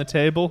bacon on the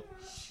table,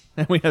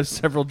 and we have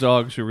several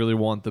dogs who really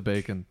want the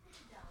bacon.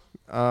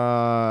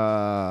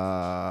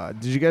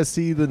 Did you guys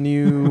see the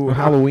new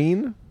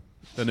Halloween?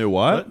 The new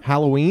what?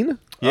 Halloween?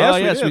 Oh,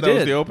 yes, we That was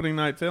did. the opening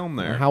night film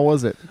there. How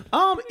was it?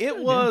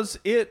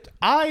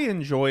 I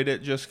enjoyed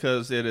it just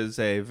because it is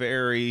a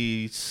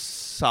very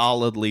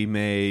solidly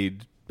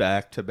made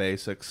back to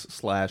basics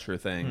slasher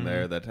thing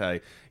there that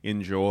I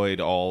enjoyed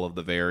all of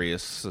the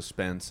various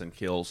suspense and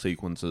kill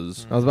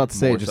sequences. I was about to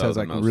say more it just so has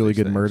than like most really of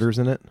these good things. murders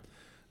in it.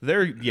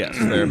 There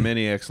are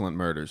many excellent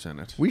murders in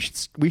it. We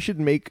should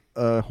make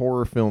a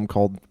horror film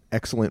called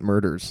Excellent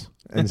Murders,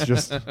 and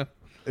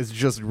it's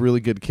just really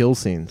good kill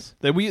scenes.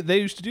 They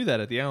used to do that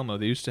at the Alamo.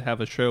 They used to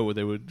have a show where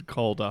they would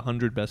call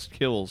 100 Best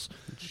Kills.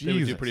 They would do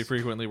Jesus. pretty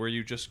frequently, where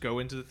you just go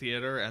into the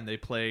theater and they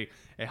play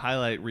a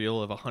highlight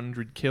reel of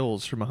 100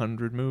 kills from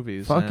 100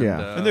 movies. Fuck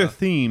yeah. And they're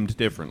themed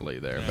differently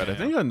there, but I yeah.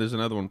 think there's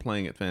another one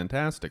playing at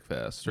Fantastic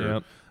Fest.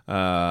 Or,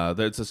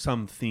 there's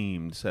some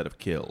themed set of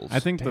kills. I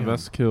think the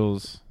best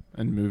kills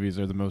in movies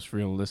are the most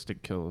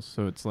realistic kills.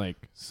 So it's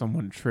like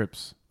someone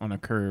trips on a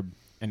curb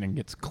and then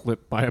gets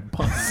clipped by a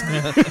bus,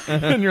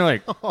 and you're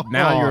like,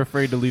 now you're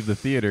afraid to leave the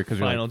theater because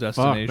you're Final like,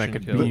 fuck, that Destination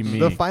could kills. be me.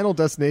 The Final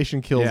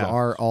Destination kills Yeah.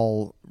 are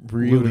all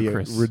really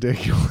Ludicrous.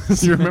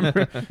 ridiculous. You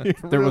remember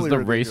there was Really the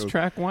ridiculous.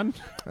 racetrack one?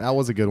 That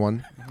was a good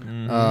one.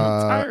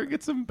 Tire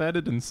gets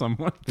embedded in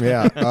someone.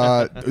 Yeah,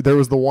 there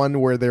was the one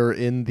where they were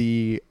in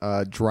the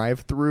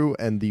drive-through,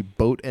 and the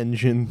boat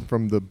engine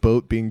from the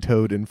boat being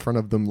towed in front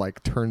of them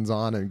like turns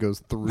on and goes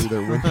through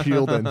their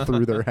windshield and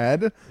through their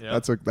head.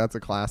 Yep. That's a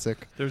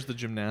classic. There's the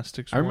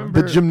gymnastics I one.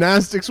 remember- The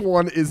gymnastics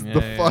one is the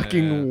Yeah.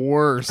 fucking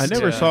worst. I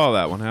never Yeah. saw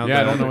that one. How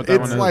Yeah, I don't know what that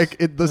It's one is.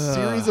 like the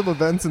series of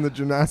events in the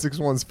gymnastics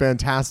one's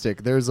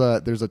fantastic. There's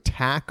a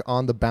tack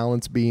on the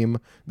balance beam.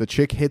 The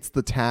chick hits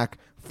the tack,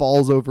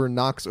 falls over,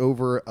 knocks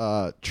over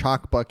a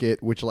chalk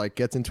bucket, which like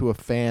gets into a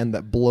fan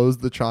that blows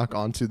the chalk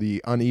onto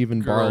the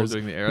uneven Girl bars.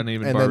 doing the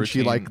uneven And bar then she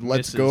routine like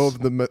lets go misses.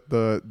 of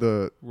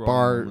the Wrong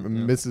bar, moment,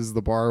 yeah. misses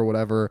the bar or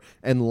whatever,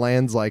 and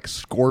lands like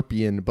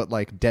scorpion, but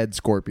like dead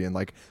scorpion,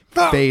 like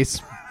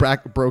face,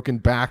 broken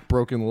back,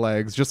 broken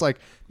legs, just like,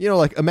 you know,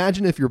 like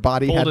imagine if your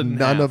body had Folded in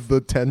none half. of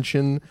the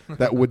tension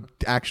that would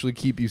actually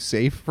keep you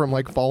safe from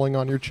like falling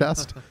on your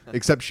chest,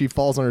 except she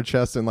falls on her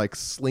chest and like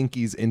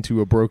slinkies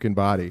into a broken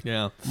body.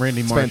 Yeah.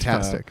 Randy It's Marsh.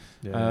 fantastic.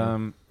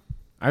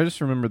 I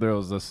just remember there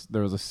was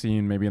a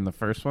scene maybe in the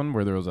first one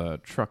where there was a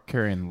truck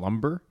carrying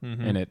lumber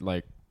and it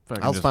like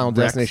fucking That was just Final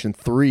wrecks Destination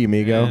 3,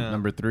 Migo. Yeah.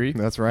 number 3.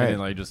 That's right. And it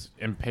like just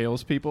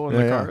impales people in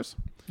Yeah, the yeah. cars.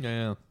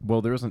 Yeah.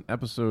 Well, there was an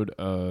episode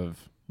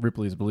of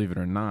Ripley's Believe It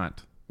or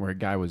Not where a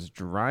guy was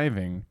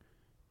driving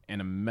and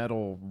a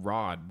metal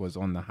rod was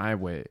on the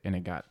highway and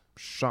it got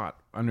shot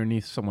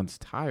underneath someone's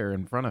tire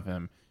in front of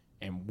him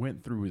and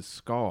went through his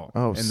skull.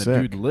 Oh, and the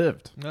sick. dude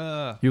lived.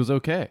 He was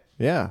okay.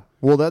 Yeah.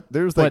 Well,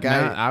 there's that But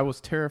guy. now I was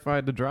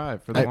terrified to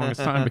drive for the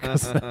longest time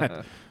because of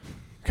that.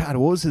 God,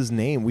 what was his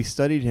name? We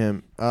studied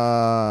him.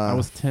 I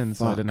was 10,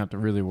 so I fuck. didn't have to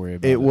really worry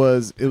about it. It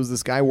was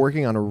this guy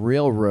working on a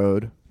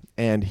railroad,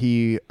 and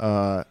he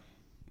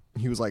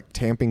was like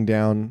tamping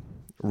down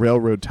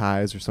railroad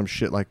ties or some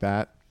shit like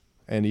that,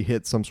 and he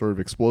hit some sort of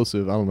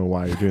explosive. I don't know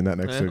why you're doing that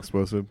next to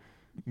explosive,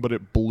 but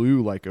it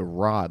blew like a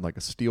rod, like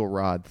a steel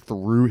rod,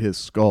 through his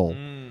skull,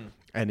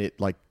 and it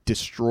like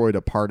destroyed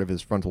a part of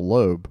his frontal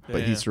lobe.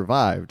 But he Yeah.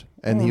 survived,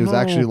 and Oh, he was no.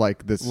 actually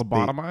like this.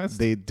 Lobotomized?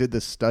 They did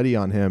this study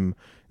on him.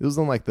 It was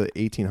in like the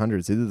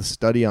 1800s. They did the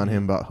study on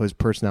him about his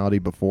personality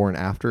before and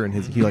after, and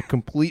he like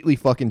completely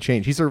fucking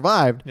changed. He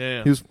survived.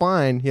 Yeah. He was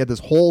fine. He had this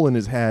hole in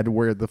his head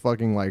where the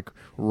fucking like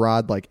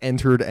rod like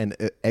entered and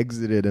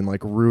exited and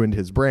like ruined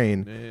his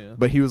brain. Yeah.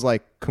 But he was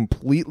like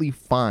completely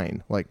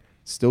fine. Like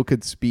still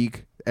could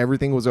speak.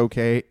 everything was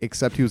okay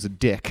except he was a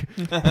dick.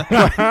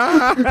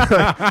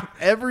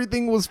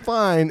 Everything was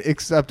fine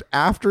except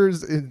after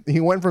he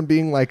went from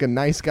being like a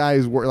nice guy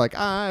who's like,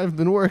 I've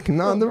been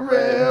working on the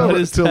rail,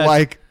 But is to that-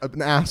 like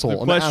an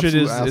asshole. The question an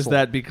absolute is asshole.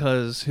 that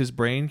because his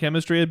brain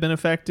chemistry had been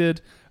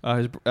affected,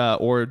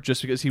 or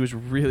just because he was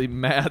really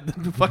mad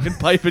that the fucking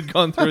pipe had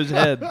gone through his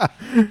head?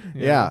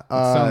 Yeah, It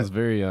sounds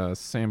very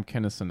Sam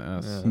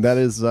Kinison-esque. that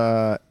is,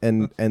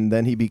 and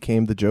then he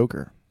became the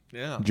Joker.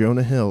 Yeah.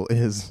 Jonah Hill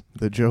is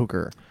the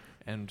Joker.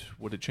 And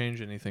would it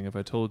change anything if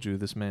I told you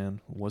this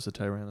man was a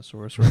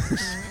Tyrannosaurus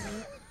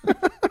Rex?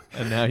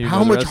 And now you How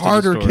know the much rest of the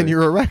harder story. can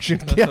your erection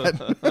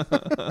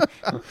get?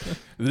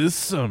 This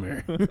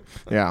summer.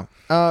 Yeah.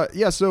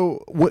 Yeah.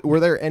 So, were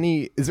there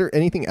any? Is there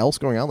anything else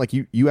going on? Like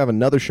you have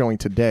another showing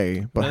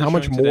today, but Another how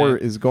much showing more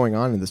today. is going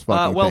on in this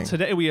fucking well, thing?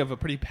 today we have a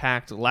pretty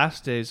packed.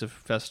 Last days of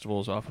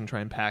festivals often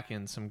try and pack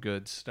in some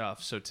good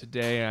stuff. So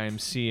today I am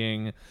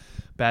seeing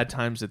Bad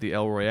Times at the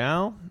El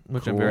Royale,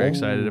 which I'm very Cool.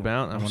 excited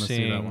about. I I'm wanna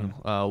see that seeing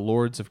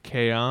Lords of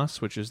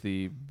Chaos, which is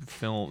the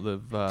film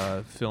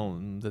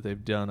that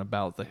they've done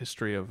about the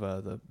history of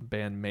the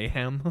band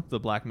Mayhem, the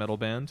black metal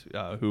band,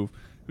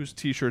 whose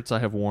T-shirts I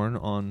have worn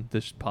on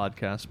this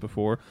podcast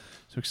before.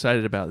 So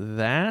excited about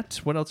that.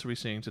 What else are we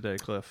seeing today,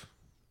 Cliff?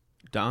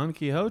 Don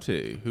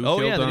Quixote. Who Oh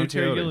killed yeah, the Don new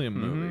Terry Quixote? Gilliam Mhm.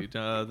 movie.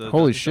 The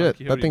Holy Don shit!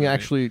 Quixote That thing movie.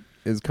 actually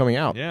is coming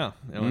out. Yeah,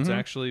 and it's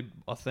actually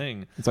a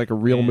thing. It's like a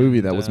real movie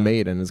that was And,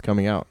 made and is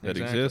coming out. That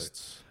Exactly.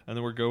 exists. And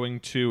then we're going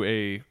to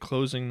a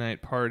closing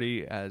night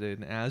party at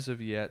an as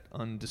of yet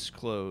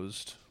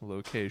undisclosed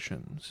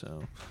location.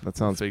 So That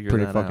sounds figure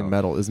pretty that fucking out.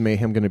 metal. Is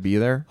Mayhem going to be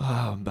there?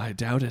 I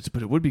doubt it,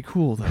 but it would be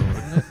cool though,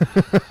 wouldn't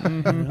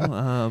it? You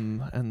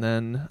know, and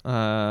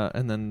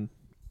then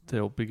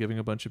they'll be giving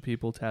a bunch of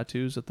people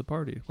tattoos at the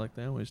party, like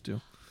they always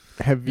do.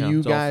 Have Yeah, you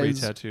it's all free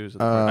guys? tattoos at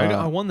the party.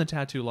 uh, I won the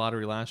tattoo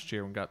lottery last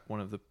year and got one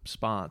of the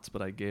spots,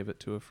 but I gave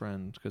it to a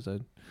friend because I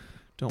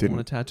don't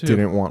want a tattoo.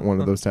 Didn't want one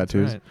of those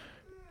tattoos. Right.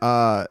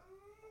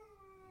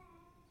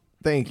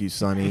 Thank you,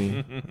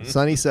 Sonny.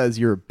 Sonny says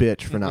you're a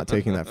bitch for not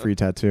taking that free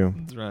tattoo.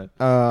 That's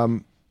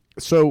right.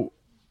 So,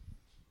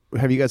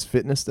 have you guys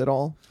fitnessed at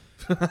all?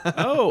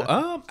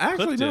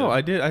 Actually, Cliff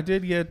no. did. I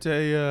did get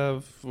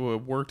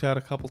worked out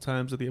a couple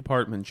times at the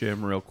apartment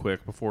gym real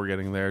quick before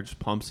getting there. Just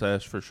pump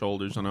sesh for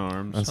shoulders and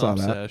arms. I saw Pump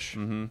that. sesh.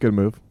 Mm-hmm. Good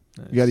move.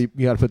 Nice. You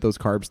got to put those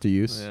carbs to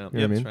use. Yeah, You know what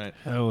I that's mean? right.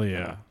 Hell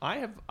yeah.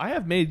 I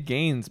have made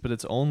gains, but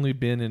it's only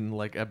been in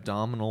like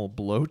abdominal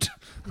bloat.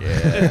 Yeah.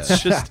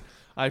 It's just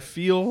I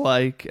feel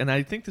like, and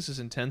I think this is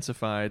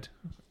intensified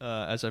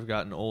as I've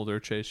gotten older.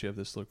 Chase, you have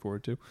this to look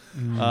forward to.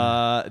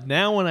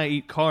 Now when I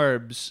eat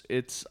carbs,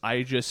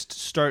 I just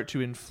start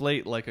to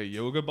inflate like a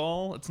yoga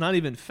ball. It's not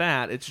even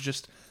fat. It's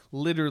just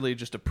literally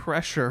just a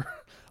pressure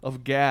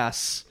of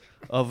gas.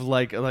 Of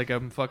like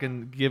I'm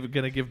fucking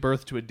gonna give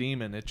birth to a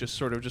demon. It just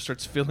sort of just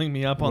starts filling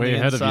me up on Way the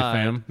ahead inside. of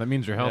you, fam. That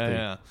means you're healthy.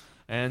 Yeah,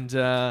 and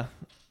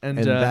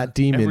that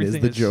demon is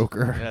everything the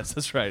Joker. Yes,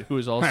 that's right. Who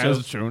is As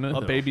also Jonah a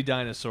Hill. baby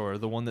dinosaur,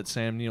 the one that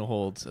Sam Neill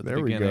holds at There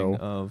the we beginning go.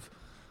 of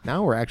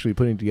Now we're actually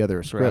putting together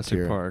a script Jurassic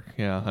here. Park.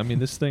 Yeah, I mean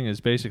this thing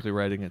is basically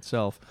writing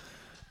itself.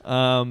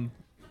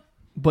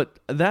 But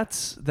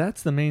that's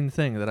the main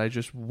thing that I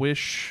just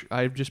wish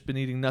I've just been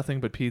eating nothing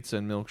but pizza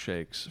and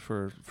milkshakes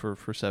for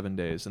 7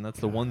 days, and that's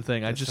the one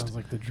thing That sounds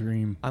like the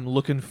dream. I'm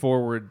looking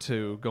forward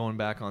to going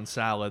back on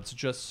salads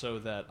just so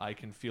that I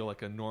can feel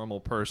like a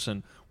normal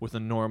person with a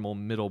normal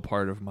middle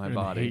part of my You're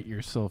gonna body. hate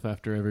yourself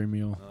after every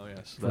meal Oh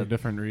yes, for a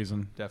different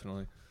reason.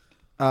 definitely.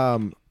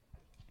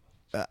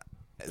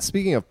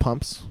 Speaking of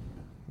pumps,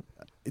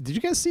 did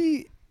you guys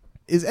see?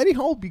 Is Eddie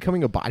Hall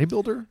becoming a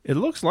bodybuilder? It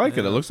looks like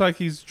it. Yeah. It looks like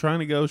he's trying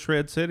to go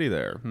Shred City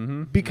there.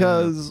 Mm-hmm.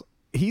 Because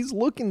he's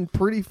looking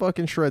pretty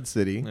fucking Shred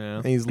City, Yeah.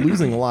 and he's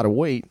losing a lot of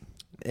weight.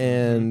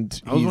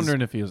 And I was he's-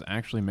 wondering if he was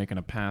actually making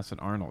a pass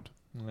at Arnold.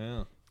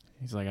 Yeah,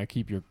 He's like, I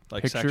keep your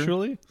like picture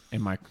sexually.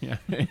 in my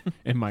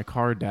in my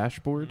car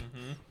dashboard.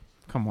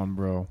 Come on,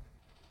 bro.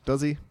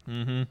 does he?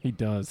 Mm-hmm. He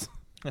does.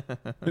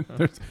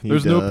 He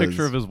There's no does.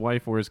 picture of his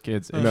wife or his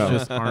kids. It's No,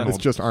 just Arnold. It's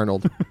just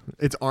Arnold.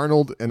 It's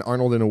Arnold and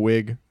Arnold in a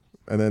wig,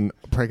 and then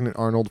pregnant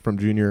Arnold from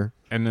Junior.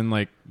 and then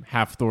like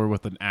half Thor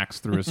with an axe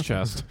through his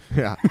chest.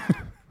 Yeah.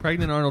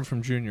 Pregnant Arnold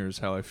from Junior is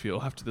how I feel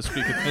after this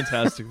week at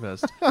Fantastic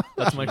Fest.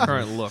 That's my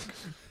current look.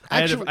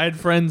 I had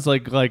friends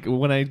like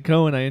when I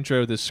go and I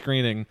intro this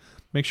screening,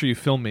 make sure you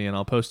film me and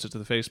I'll post it to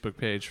the Facebook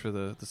page for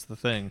the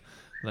thing.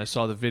 And I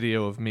saw the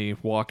video of me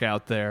walk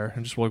out there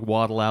and just like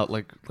waddle out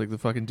like the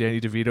fucking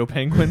Danny DeVito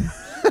penguin.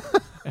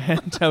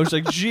 And I was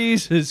like,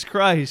 Jesus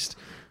Christ.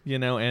 You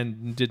know,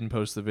 and didn't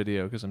post the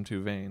video because I'm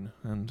too vain.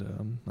 And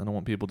I don't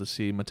want people to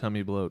see my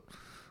tummy bloat.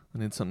 I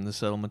need something to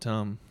settle my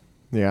tum.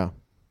 Yeah.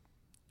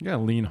 You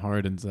gotta lean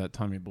hard into that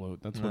tummy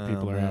bloat. That's what Oh,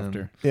 people are man.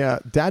 after. Yeah.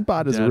 Dad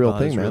bod is a Dad real bod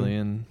thing, is man. really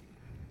in.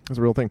 It's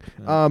a real thing.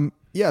 Yeah.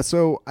 Yeah,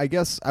 so I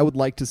guess I would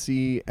like to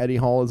see Eddie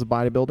Hall as a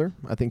bodybuilder.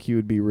 I think he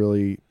would be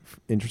really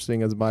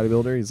interesting as a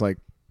bodybuilder. He's like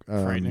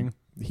Frightening.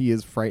 He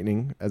is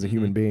frightening as a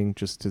human being,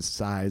 just his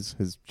size,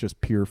 his just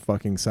pure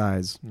fucking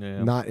size.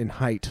 Yeah. Not in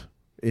height,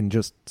 in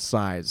just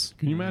size.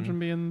 Can you imagine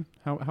being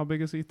how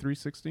big is he?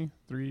 360?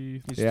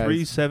 He's Yeah,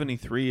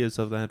 373 as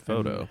of that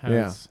photo.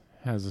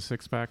 Has a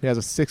six pack. He has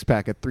a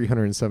 6-pack at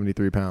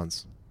 373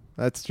 pounds.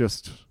 That's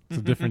just It's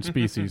a different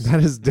species.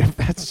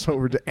 that's so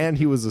ridiculous. And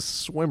he was a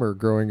swimmer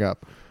growing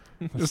up.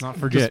 Let's not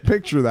forget. Just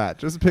picture that.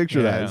 Just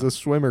picture that. Yeah. He's a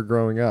swimmer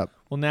growing up.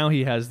 Well, now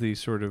he has the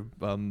sort of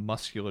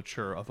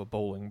musculature of a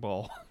bowling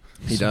ball.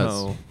 He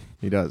does.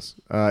 He does.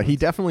 He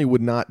definitely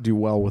would not do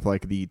well with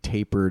like the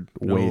tapered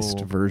waist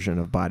No. version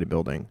of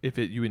bodybuilding. If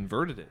you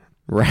inverted it,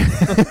 Right.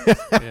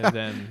 and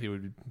then he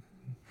would.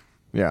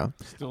 Yeah.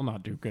 Still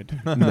not do good.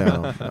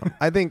 No.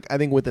 I think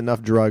with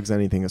enough drugs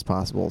anything is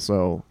possible.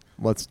 So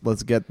let's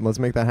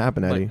make that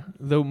happen, Eddie.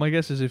 Though my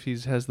guess is if he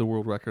has the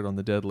world record on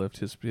the deadlift,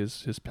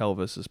 his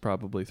pelvis is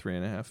probably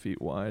 3.5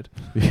 feet wide.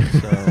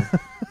 So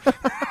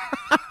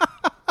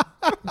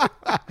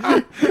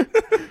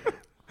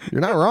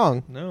You're not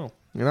wrong. no,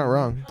 You're not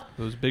wrong.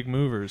 those big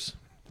movers.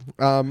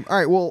 All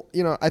right. Well,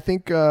 I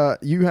think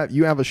you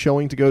have a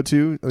showing to go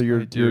to.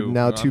 You're I do.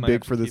 now I too might big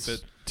have to for keep this.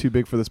 it. Too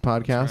big for this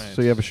podcast. right.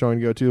 So you have a showing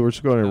to go to. We're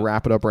just going to Yeah.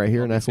 wrap it up right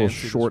here. I'll be Nice little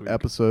fancy this short week.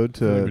 episode I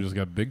feel like we to just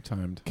got big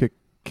timed.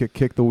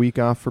 kick the week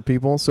off for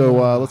people.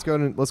 So let's go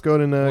and Well, get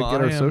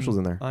our I am- socials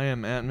in there. I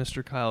am at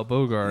Mr. Kyle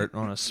Bogart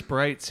on a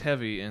Sprites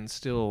heavy and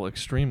still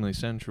extremely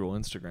sensual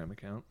Instagram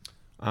account.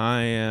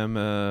 I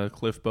am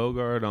Cliff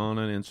Bogart on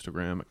an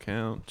Instagram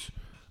account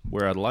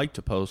where I'd like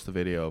to post the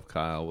video of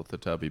Kyle with the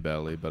tubby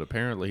belly, but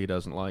apparently he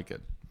doesn't like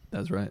it.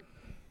 That's right.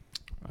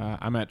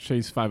 I'm at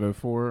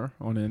Chase504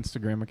 on an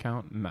Instagram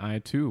account, and I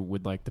too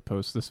would like to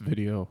post this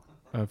video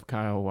of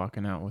Kyle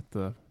walking out with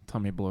the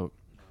tummy bloat.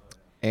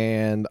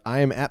 And I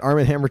am at Arm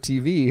and Hammer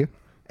TV,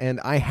 and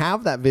I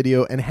have that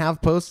video and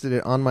have posted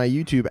it on my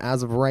YouTube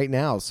as of right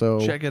now. So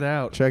Check it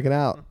out. Check it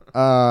out.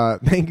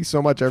 Thank you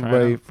so much, it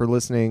everybody, out. for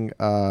listening.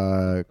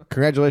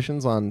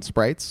 Congratulations on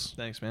Sprites,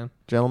 Thanks, man.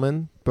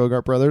 gentlemen,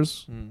 Bogart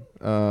Brothers.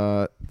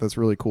 Mm. That's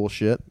really cool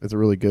shit. It's a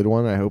really good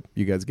one. I hope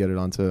you guys get it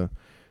onto,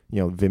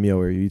 Vimeo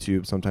or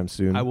YouTube sometime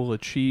soon. I will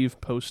achieve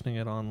posting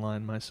it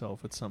online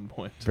myself at some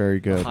point. Very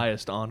The good.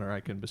 highest honor I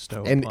can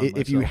bestow. And upon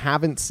if you myself.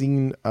 haven't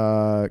seen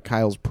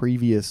Kyle's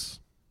previous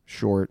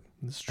short,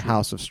 It's true.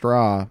 House of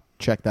Straw,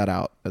 check that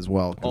out as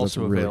well. 'Cause also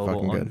it's really available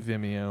fucking on good.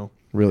 Vimeo.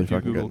 Really If you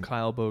fucking Google good.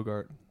 Kyle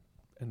Bogart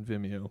and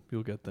Vimeo,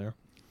 you'll get there.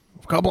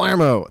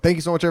 Kablarmo. Thank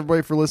you so much,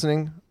 everybody, for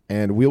listening,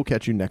 and we'll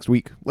catch you next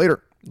week.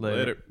 Later.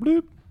 Later.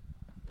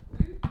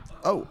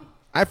 Oh,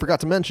 I forgot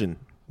to mention,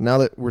 now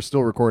that we're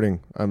still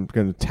recording, I'm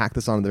going to tack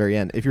this on at the very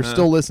end. If you're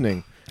still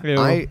listening,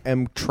 I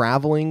am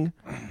traveling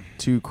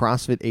to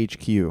CrossFit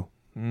HQ,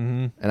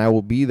 Mm-hmm. and I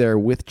will be there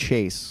with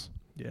Chase.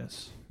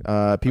 Yes. People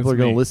are That's going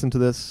to me. listen to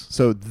this.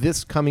 So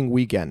this coming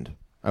weekend,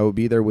 I will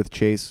be there with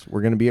Chase.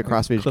 We're going to be at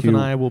CrossFit Cliff HQ. and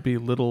I will be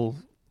little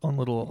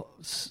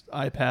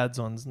iPads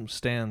on some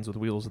stands with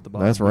wheels at the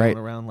bottom. That's right.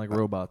 Going around like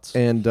robots.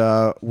 And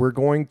we're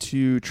going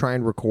to try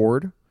and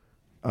record.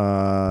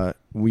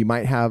 We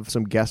might have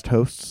some guest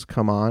hosts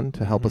come on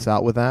to help us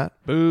out with that.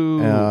 Boo.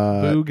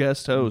 Boo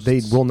guest hosts.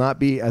 They will not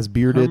be as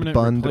bearded, Permanent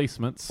bunned,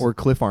 replacements. or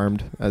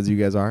cliff-armed as you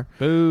guys are.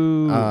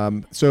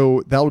 Boo.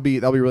 So that'll be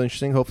really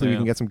interesting. Hopefully we Yeah.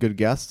 can get some good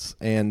guests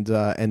and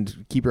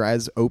keep your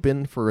eyes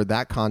open for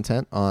that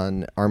content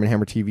on Arm and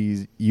Hammer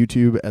TV's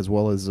YouTube as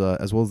well as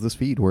this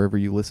feed wherever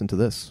you listen to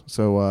this.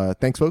 So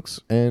thanks, folks,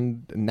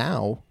 and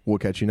now we'll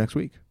catch you next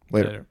week.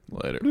 Later.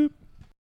 Later. Later.